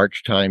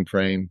 March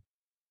timeframe,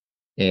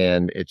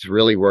 and it's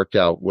really worked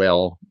out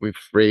well. We've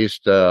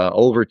raised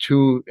over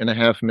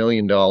 $2.5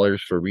 million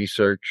for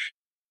research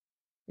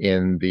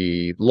in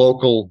the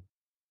local,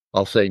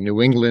 I'll say,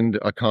 New England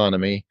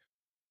economy,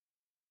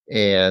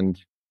 and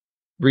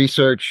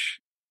research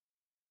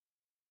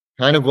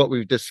kind of what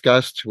we've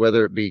discussed,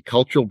 whether it be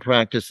cultural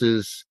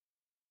practices,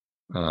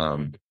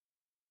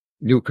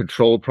 new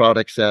control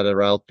products that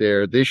are out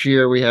there. This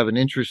year, we have an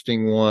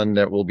interesting one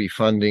that we'll be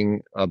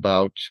funding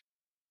about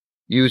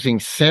using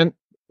scent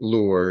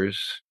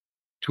lures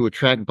to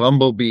attract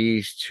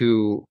bumblebees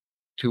to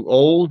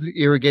old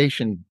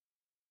irrigation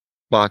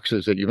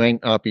boxes that you may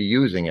not be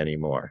using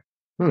anymore.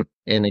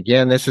 And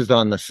again, this is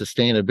on the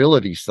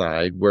sustainability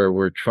side, where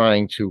we're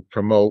trying to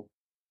promote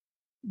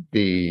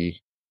the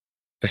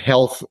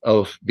health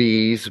of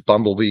bees,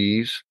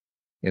 bumblebees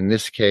in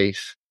this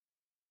case,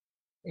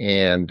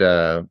 and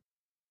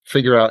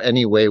figure out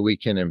any way we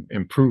can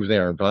improve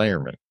their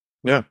environment.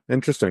 Yeah,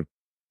 interesting.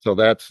 So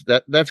that's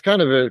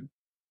kind of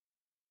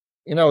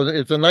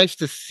it's a nice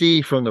to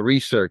see from the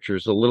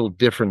researchers a little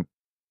different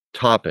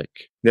topic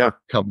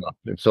come up.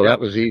 And so that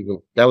was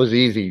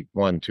easy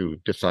one to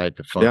decide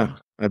to fund. Yeah,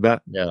 I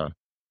bet. Yeah.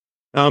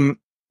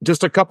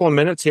 Just a couple of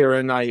minutes here,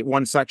 and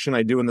one section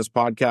I do in this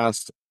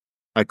podcast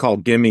I call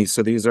Gimme.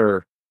 So these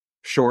are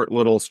short,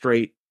 little,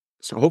 so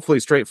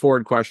hopefully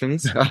straightforward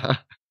questions.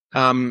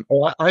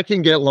 I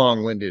can get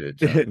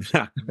long-winded at times.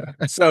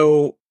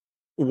 So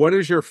what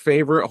is your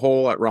favorite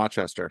hole at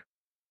Rochester?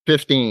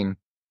 15.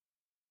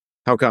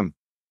 How come?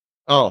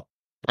 Oh,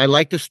 I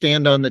like to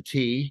stand on the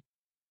tee.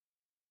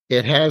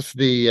 It has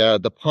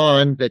the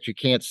pond that you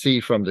can't see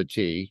from the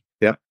tee.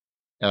 Yeah.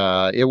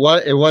 It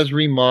was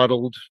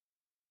remodeled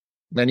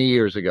many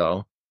years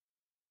ago,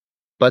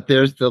 but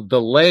there's the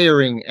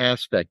layering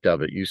aspect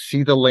of it. You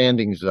see the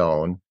landing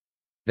zone,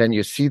 then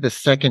you see the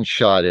second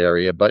shot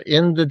area, but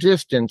in the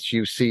distance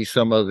you see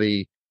some of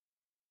the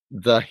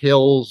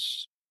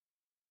hills,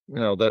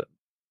 that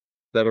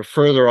are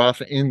further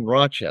off in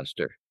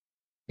Rochester,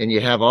 and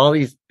you have all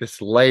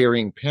this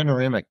layering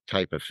panoramic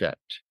type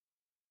effect.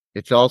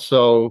 It's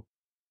also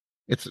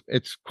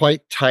it's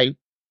quite tight,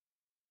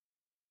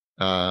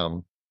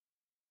 and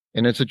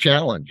it's a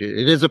challenge.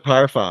 It is a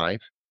par 5.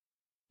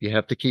 You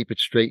have to keep it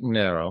straight and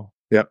narrow.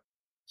 Yep.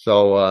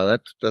 So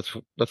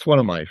that's one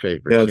of my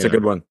favorites. Yeah, that's a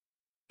good one.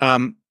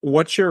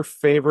 What's your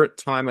favorite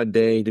time of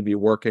day to be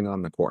working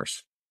on the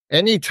course?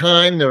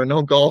 Anytime there are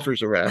no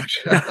golfers around.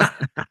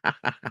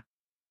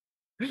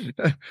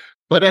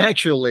 But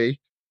actually,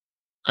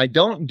 I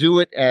don't do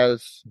it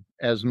as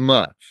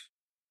much.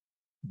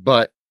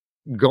 But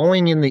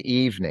going in the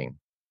evening,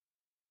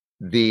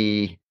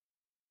 the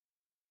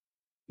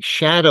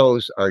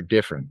shadows are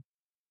different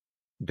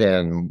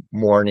than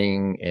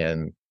morning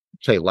and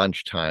say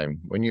lunchtime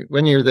when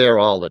you're there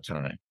all the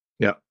time.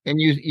 Yeah. And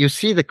you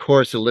see the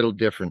course a little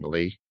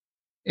differently.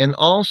 And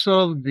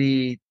also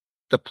the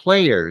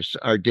players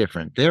are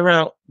different.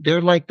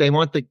 They're like they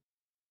want to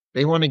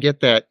get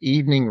that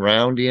evening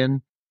round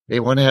in. They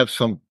want to have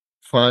some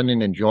fun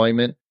and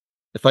enjoyment.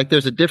 It's like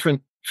there's a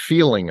different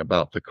feeling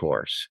about the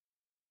course.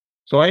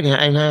 So I'd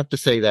have to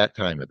say that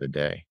time of the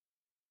day.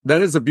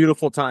 That is a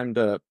beautiful time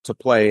to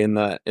play in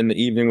the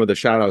evening with the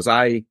shadows.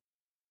 I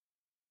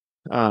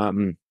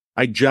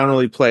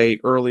generally play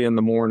early in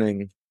the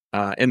morning,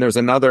 and there's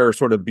another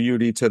sort of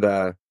beauty to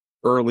the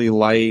early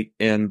light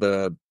and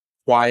the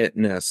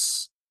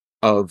quietness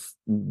of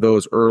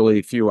those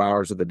early few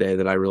hours of the day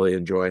that I really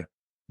enjoy.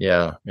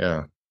 Yeah.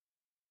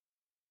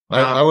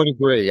 I would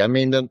agree. I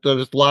mean,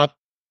 there's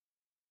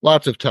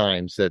lots of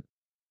times that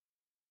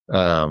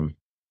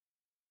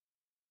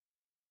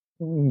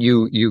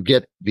you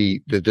get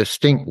the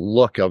distinct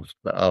look of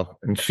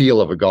and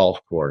feel of a golf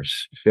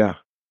course. Yeah.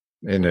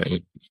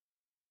 And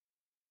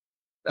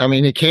I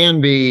mean, it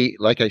can be,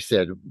 like I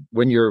said,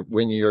 when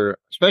you're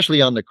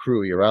especially on the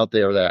crew, you're out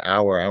there that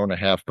hour and a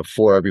half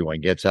before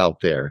everyone gets out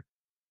there.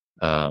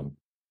 Um,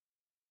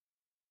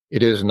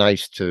 it is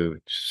nice to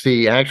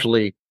see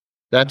actually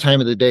that time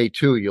of the day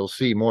too. You'll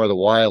see more of the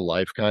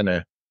wildlife kind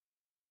of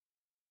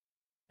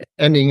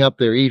ending up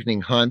their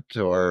evening hunt,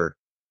 or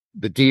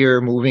the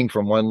deer moving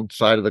from one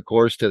side of the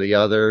course to the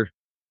other,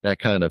 that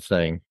kind of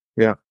thing.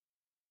 Yeah.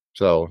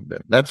 So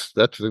that's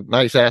a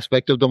nice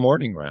aspect of the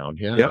morning round.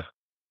 Yeah.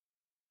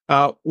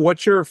 Yep.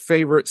 What's your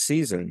favorite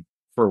season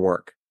for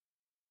work?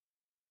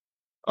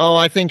 Oh,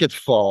 I think it's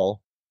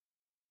fall.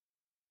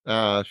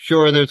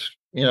 Sure, there's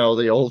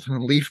the old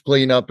leaf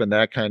cleanup and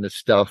that kind of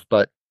stuff,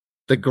 but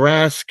the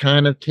grass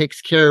kind of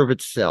takes care of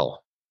itself.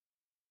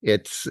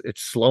 It's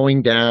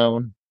slowing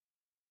down.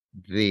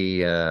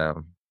 The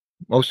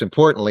most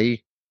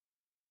importantly,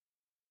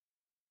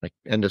 like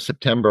end of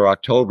September,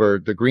 October,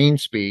 the green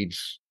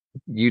speeds,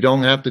 you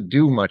don't have to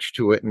do much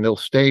to it, and they'll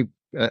stay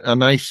a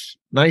nice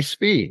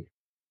speed.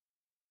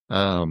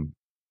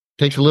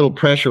 Takes a little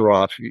pressure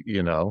off,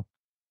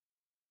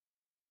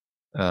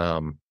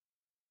 Um,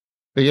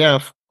 but yeah,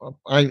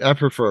 I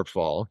prefer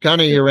fall.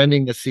 Kind of you're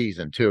ending the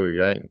season too,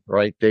 right?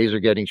 Right, days are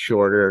getting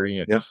shorter.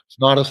 Yeah. It's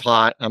not as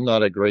hot. I'm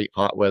not a great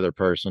hot weather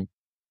person.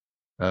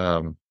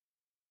 Um,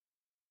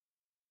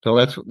 so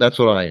that's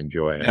what I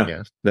enjoy, I Yeah,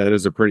 guess. that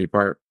is a pretty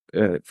part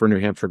for New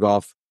Hampshire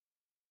golf.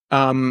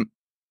 Um,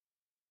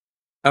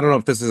 I don't know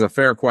if this is a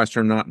fair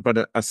question or not,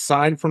 but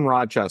aside from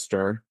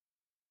Rochester,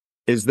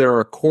 is there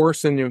a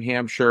course in New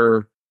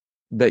Hampshire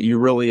that you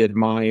really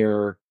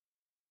admire,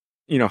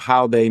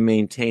 how they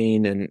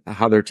maintain and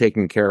how they're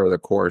taking care of the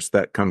course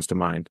that comes to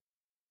mind?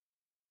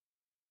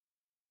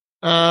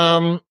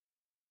 Um,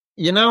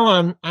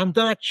 I'm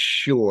not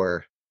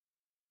sure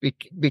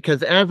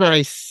because as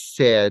I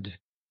said,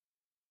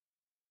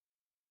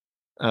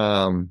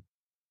 so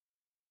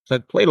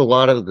I've played a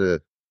lot of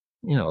the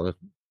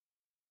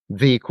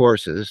V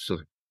courses, so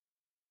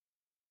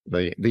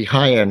the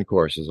high end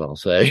courses, I'll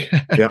say.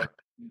 Yeah.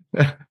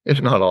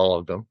 If not all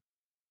of them.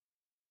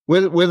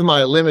 With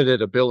my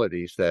limited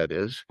abilities, that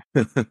is.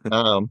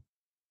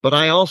 But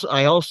I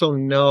also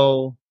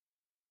know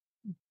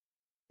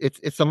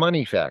it's a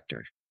money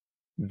factor.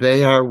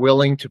 They are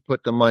willing to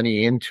put the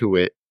money into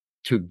it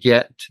to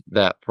get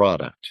that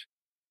product.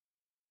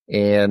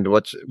 And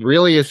what's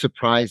really is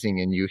surprising,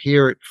 and you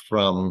hear it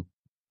from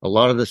a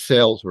lot of the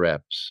sales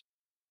reps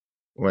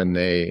when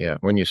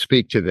you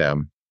speak to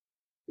them,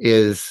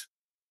 is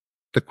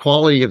the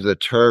quality of the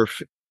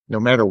turf, no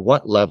matter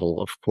what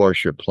level, of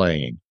course, you're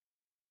playing.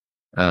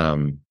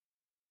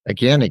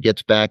 Again, it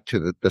gets back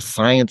to the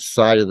science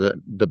side of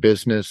the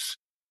business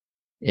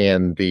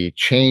and the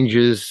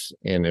changes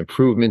and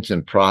improvements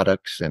in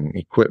products and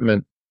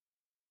equipment.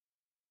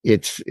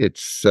 It's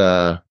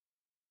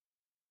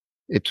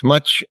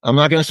much, I'm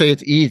not going to say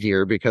it's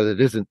easier because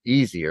it isn't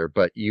easier,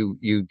 but you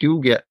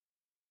do get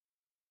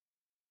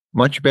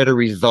much better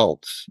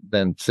results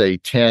than say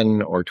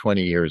 10 or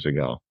 20 years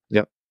ago.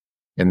 Yep.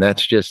 And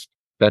that's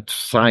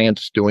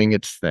science doing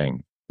its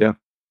thing. Yeah.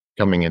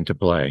 Coming into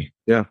play.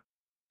 Yeah.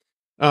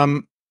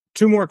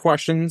 Two more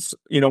questions,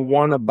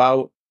 one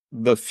about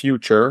the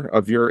future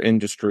of your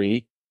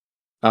industry.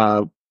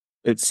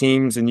 It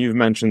seems, and you've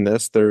mentioned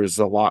this, there's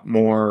a lot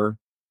more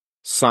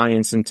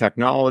science and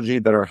technology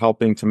that are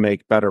helping to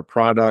make better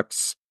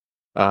products.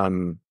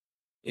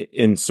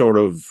 In sort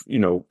of,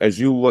 as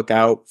you look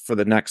out for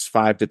the next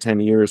 5 to 10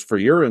 years for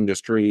your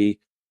industry,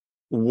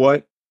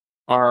 what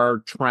are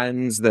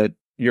trends that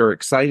you're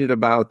excited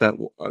about that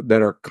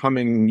are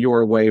coming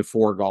your way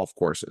for golf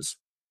courses?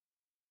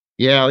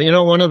 Yeah,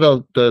 one of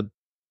the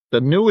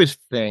newest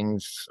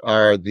things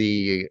are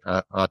the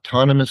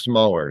autonomous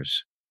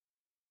mowers.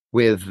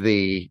 With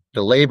the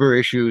labor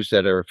issues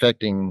that are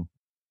affecting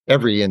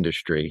every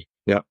industry,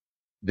 Yeah.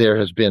 there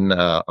has been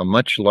a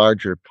much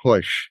larger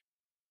push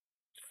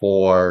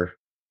for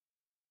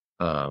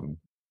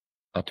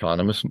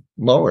autonomous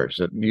mowers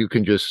that you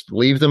can just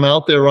leave them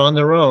out there on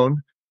their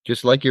own,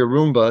 just like your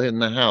Roomba in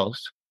the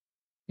house,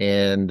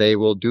 and they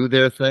will do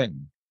their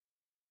thing.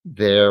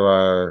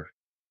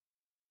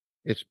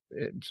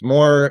 It's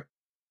more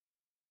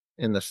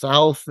in the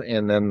south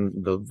and then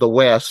the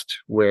west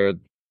where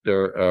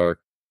there are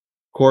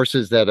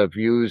courses that have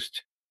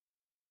used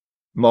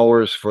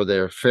mowers for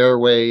their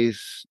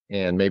fairways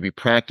and maybe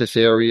practice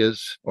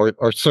areas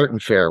or certain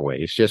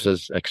fairways just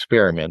as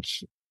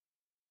experiments.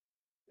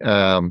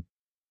 And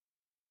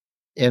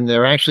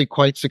they're actually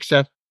quite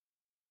successful.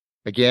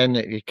 Again,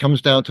 it comes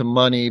down to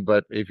money,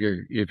 but if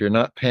you're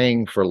not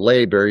paying for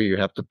labor, you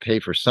have to pay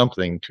for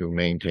something to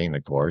maintain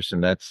the course,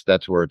 and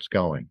that's where it's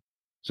going.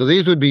 So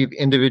these would be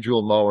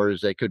individual mowers.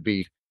 They could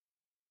be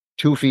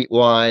 2 feet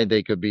wide,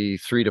 they could be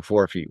 3 to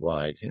 4 feet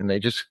wide, and they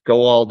just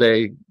go all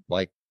day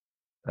like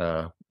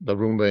the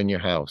Roomba in your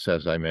house,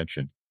 as I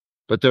mentioned.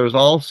 But there's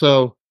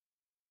also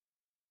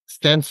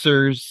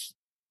sensors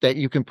that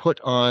you can put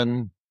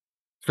on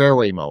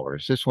fairway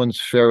mowers. This one's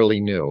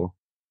fairly new.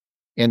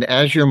 And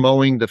as you're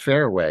mowing the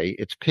fairway,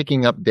 it's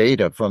picking up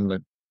data from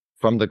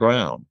the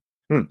ground.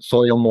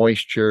 soil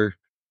moisture.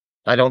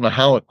 I don't know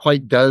how it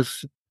quite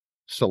does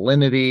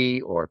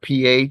salinity or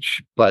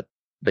pH, but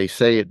they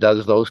say it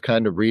does those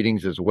kind of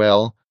readings as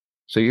well.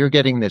 So you're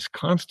getting this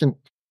constant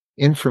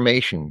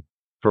information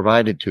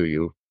provided to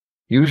you,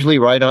 usually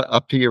right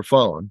up to your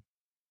phone,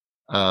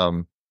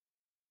 for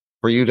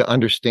you to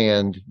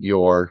understand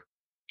your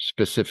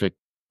specific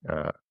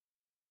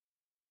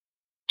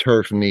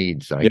turf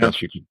needs, I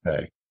guess you could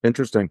say.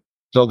 Interesting.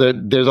 So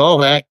there's all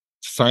that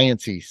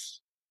sciencey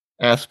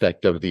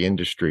aspect of the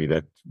industry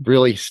that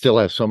really still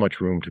has so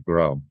much room to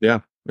grow. Yeah,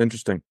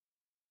 interesting.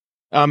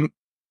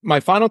 My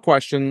final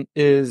question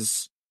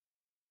is,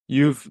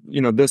 you've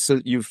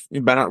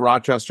been at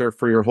Rochester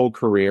for your whole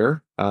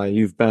career.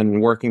 You've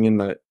been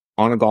working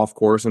on a golf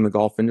course in the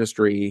golf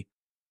industry.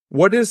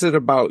 What is it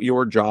about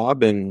your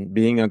job and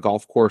being a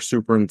golf course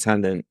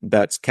superintendent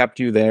that's kept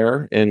you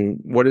there? And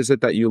what is it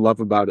that you love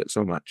about it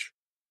so much?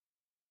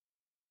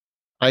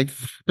 I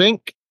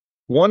think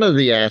one of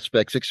the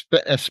aspects,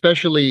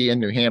 especially in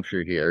New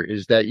Hampshire here,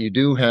 is that you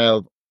do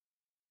have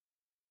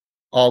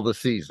all the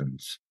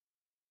seasons.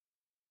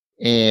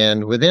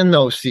 And within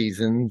those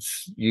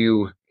seasons,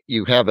 you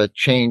have a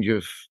change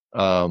of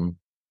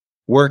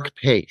work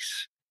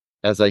pace.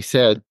 As I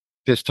said,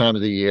 this time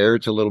of the year,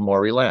 it's a little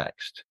more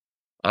relaxed.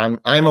 I'm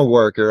a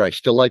worker. I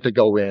still like to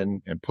go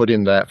in and put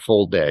in that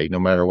full day, no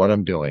matter what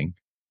I'm doing.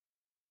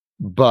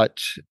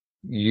 But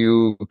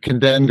you can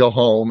then go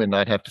home and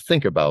not have to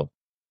think about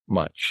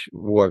much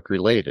work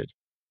related.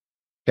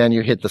 Then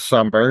you hit the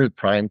summer,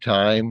 prime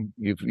time.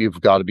 You've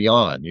got to be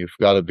on. You've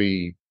got to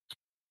be.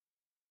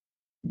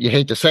 You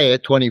hate to say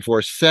it,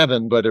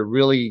 24/7, but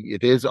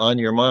it is on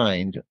your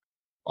mind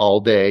all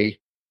day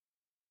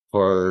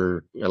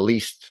for at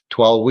least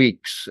 12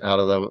 weeks out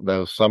of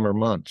those summer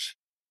months.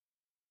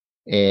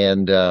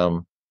 And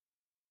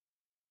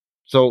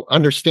so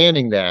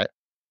understanding that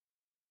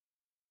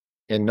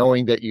and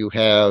knowing that you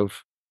have,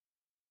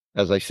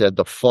 as I said,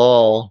 the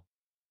fall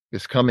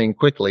is coming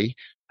quickly,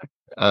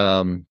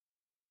 and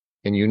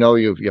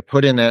you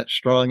put in that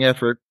strong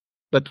effort,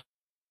 but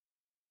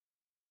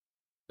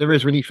there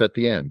is relief at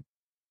the end.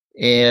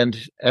 And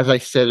as I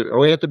said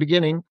right at the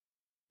beginning,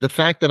 the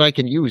fact that I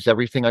can use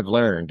everything I've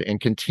learned and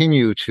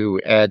continue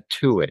to add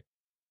to it.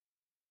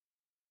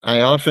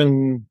 I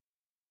often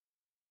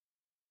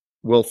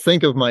will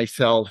think of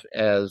myself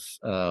as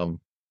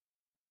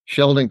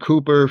Sheldon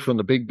Cooper from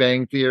The Big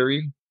Bang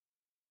Theory,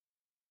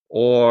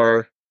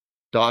 or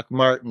Doc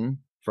Martin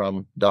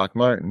from Doc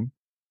Martin.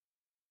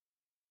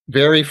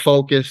 Very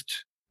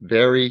focused,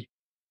 very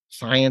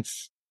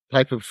science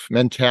type of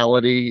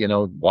mentality.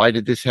 Why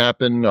did this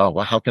happen?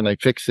 How can I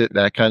fix it?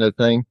 That kind of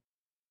thing.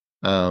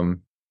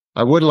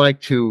 I would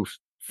like to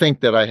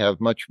think that I have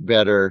much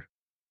better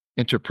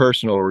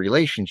interpersonal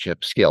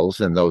relationship skills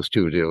than those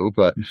two do,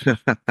 but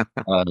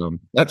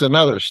that's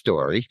another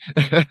story.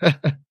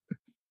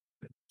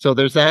 So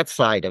there's that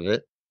side of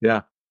it.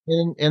 Yeah.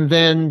 And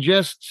then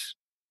just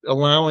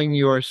allowing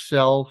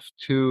yourself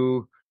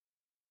to,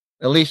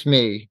 at least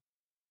me,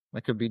 I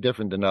could be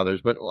different than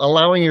others, but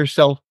allowing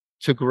yourself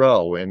to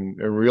grow and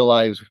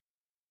realize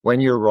when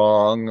you're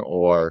wrong,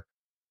 or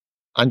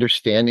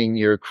understanding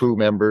your crew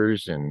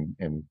members and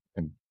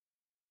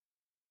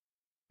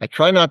I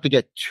try not to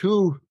get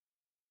too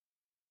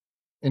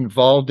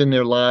involved in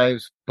their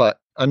lives, but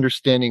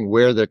understanding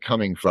where they're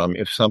coming from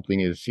if something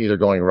is either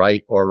going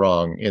right or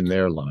wrong in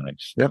their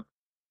lives. Yep.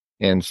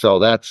 And so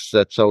that's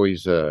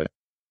always a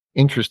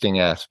interesting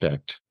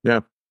aspect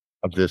of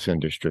this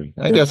industry.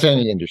 I guess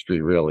any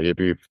industry, really, if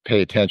you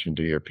pay attention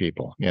to your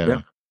people.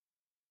 Yeah.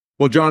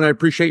 Well, John, I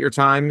appreciate your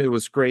time. It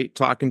was great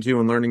talking to you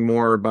and learning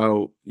more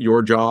about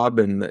your job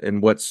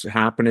and what's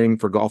happening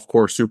for golf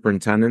course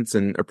superintendents,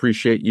 and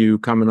appreciate you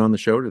coming on the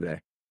show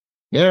today.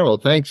 Yeah, well,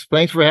 thanks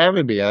for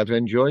having me. I've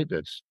enjoyed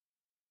this.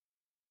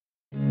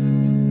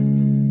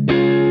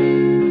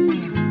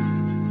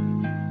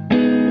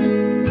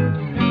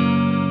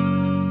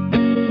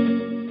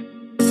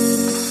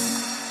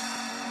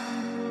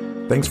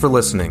 Thanks for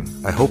listening.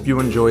 I hope you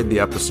enjoyed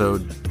the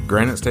episode.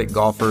 Granite State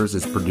Golfers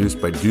is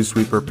produced by Dew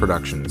Sweeper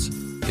Productions.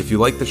 If you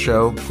like the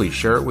show, please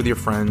share it with your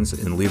friends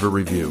and leave a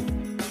review.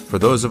 For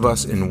those of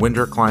us in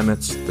winter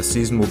climates, the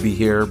season will be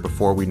here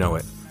before we know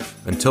it.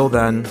 Until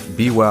then,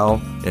 be well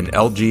and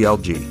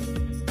LGLG.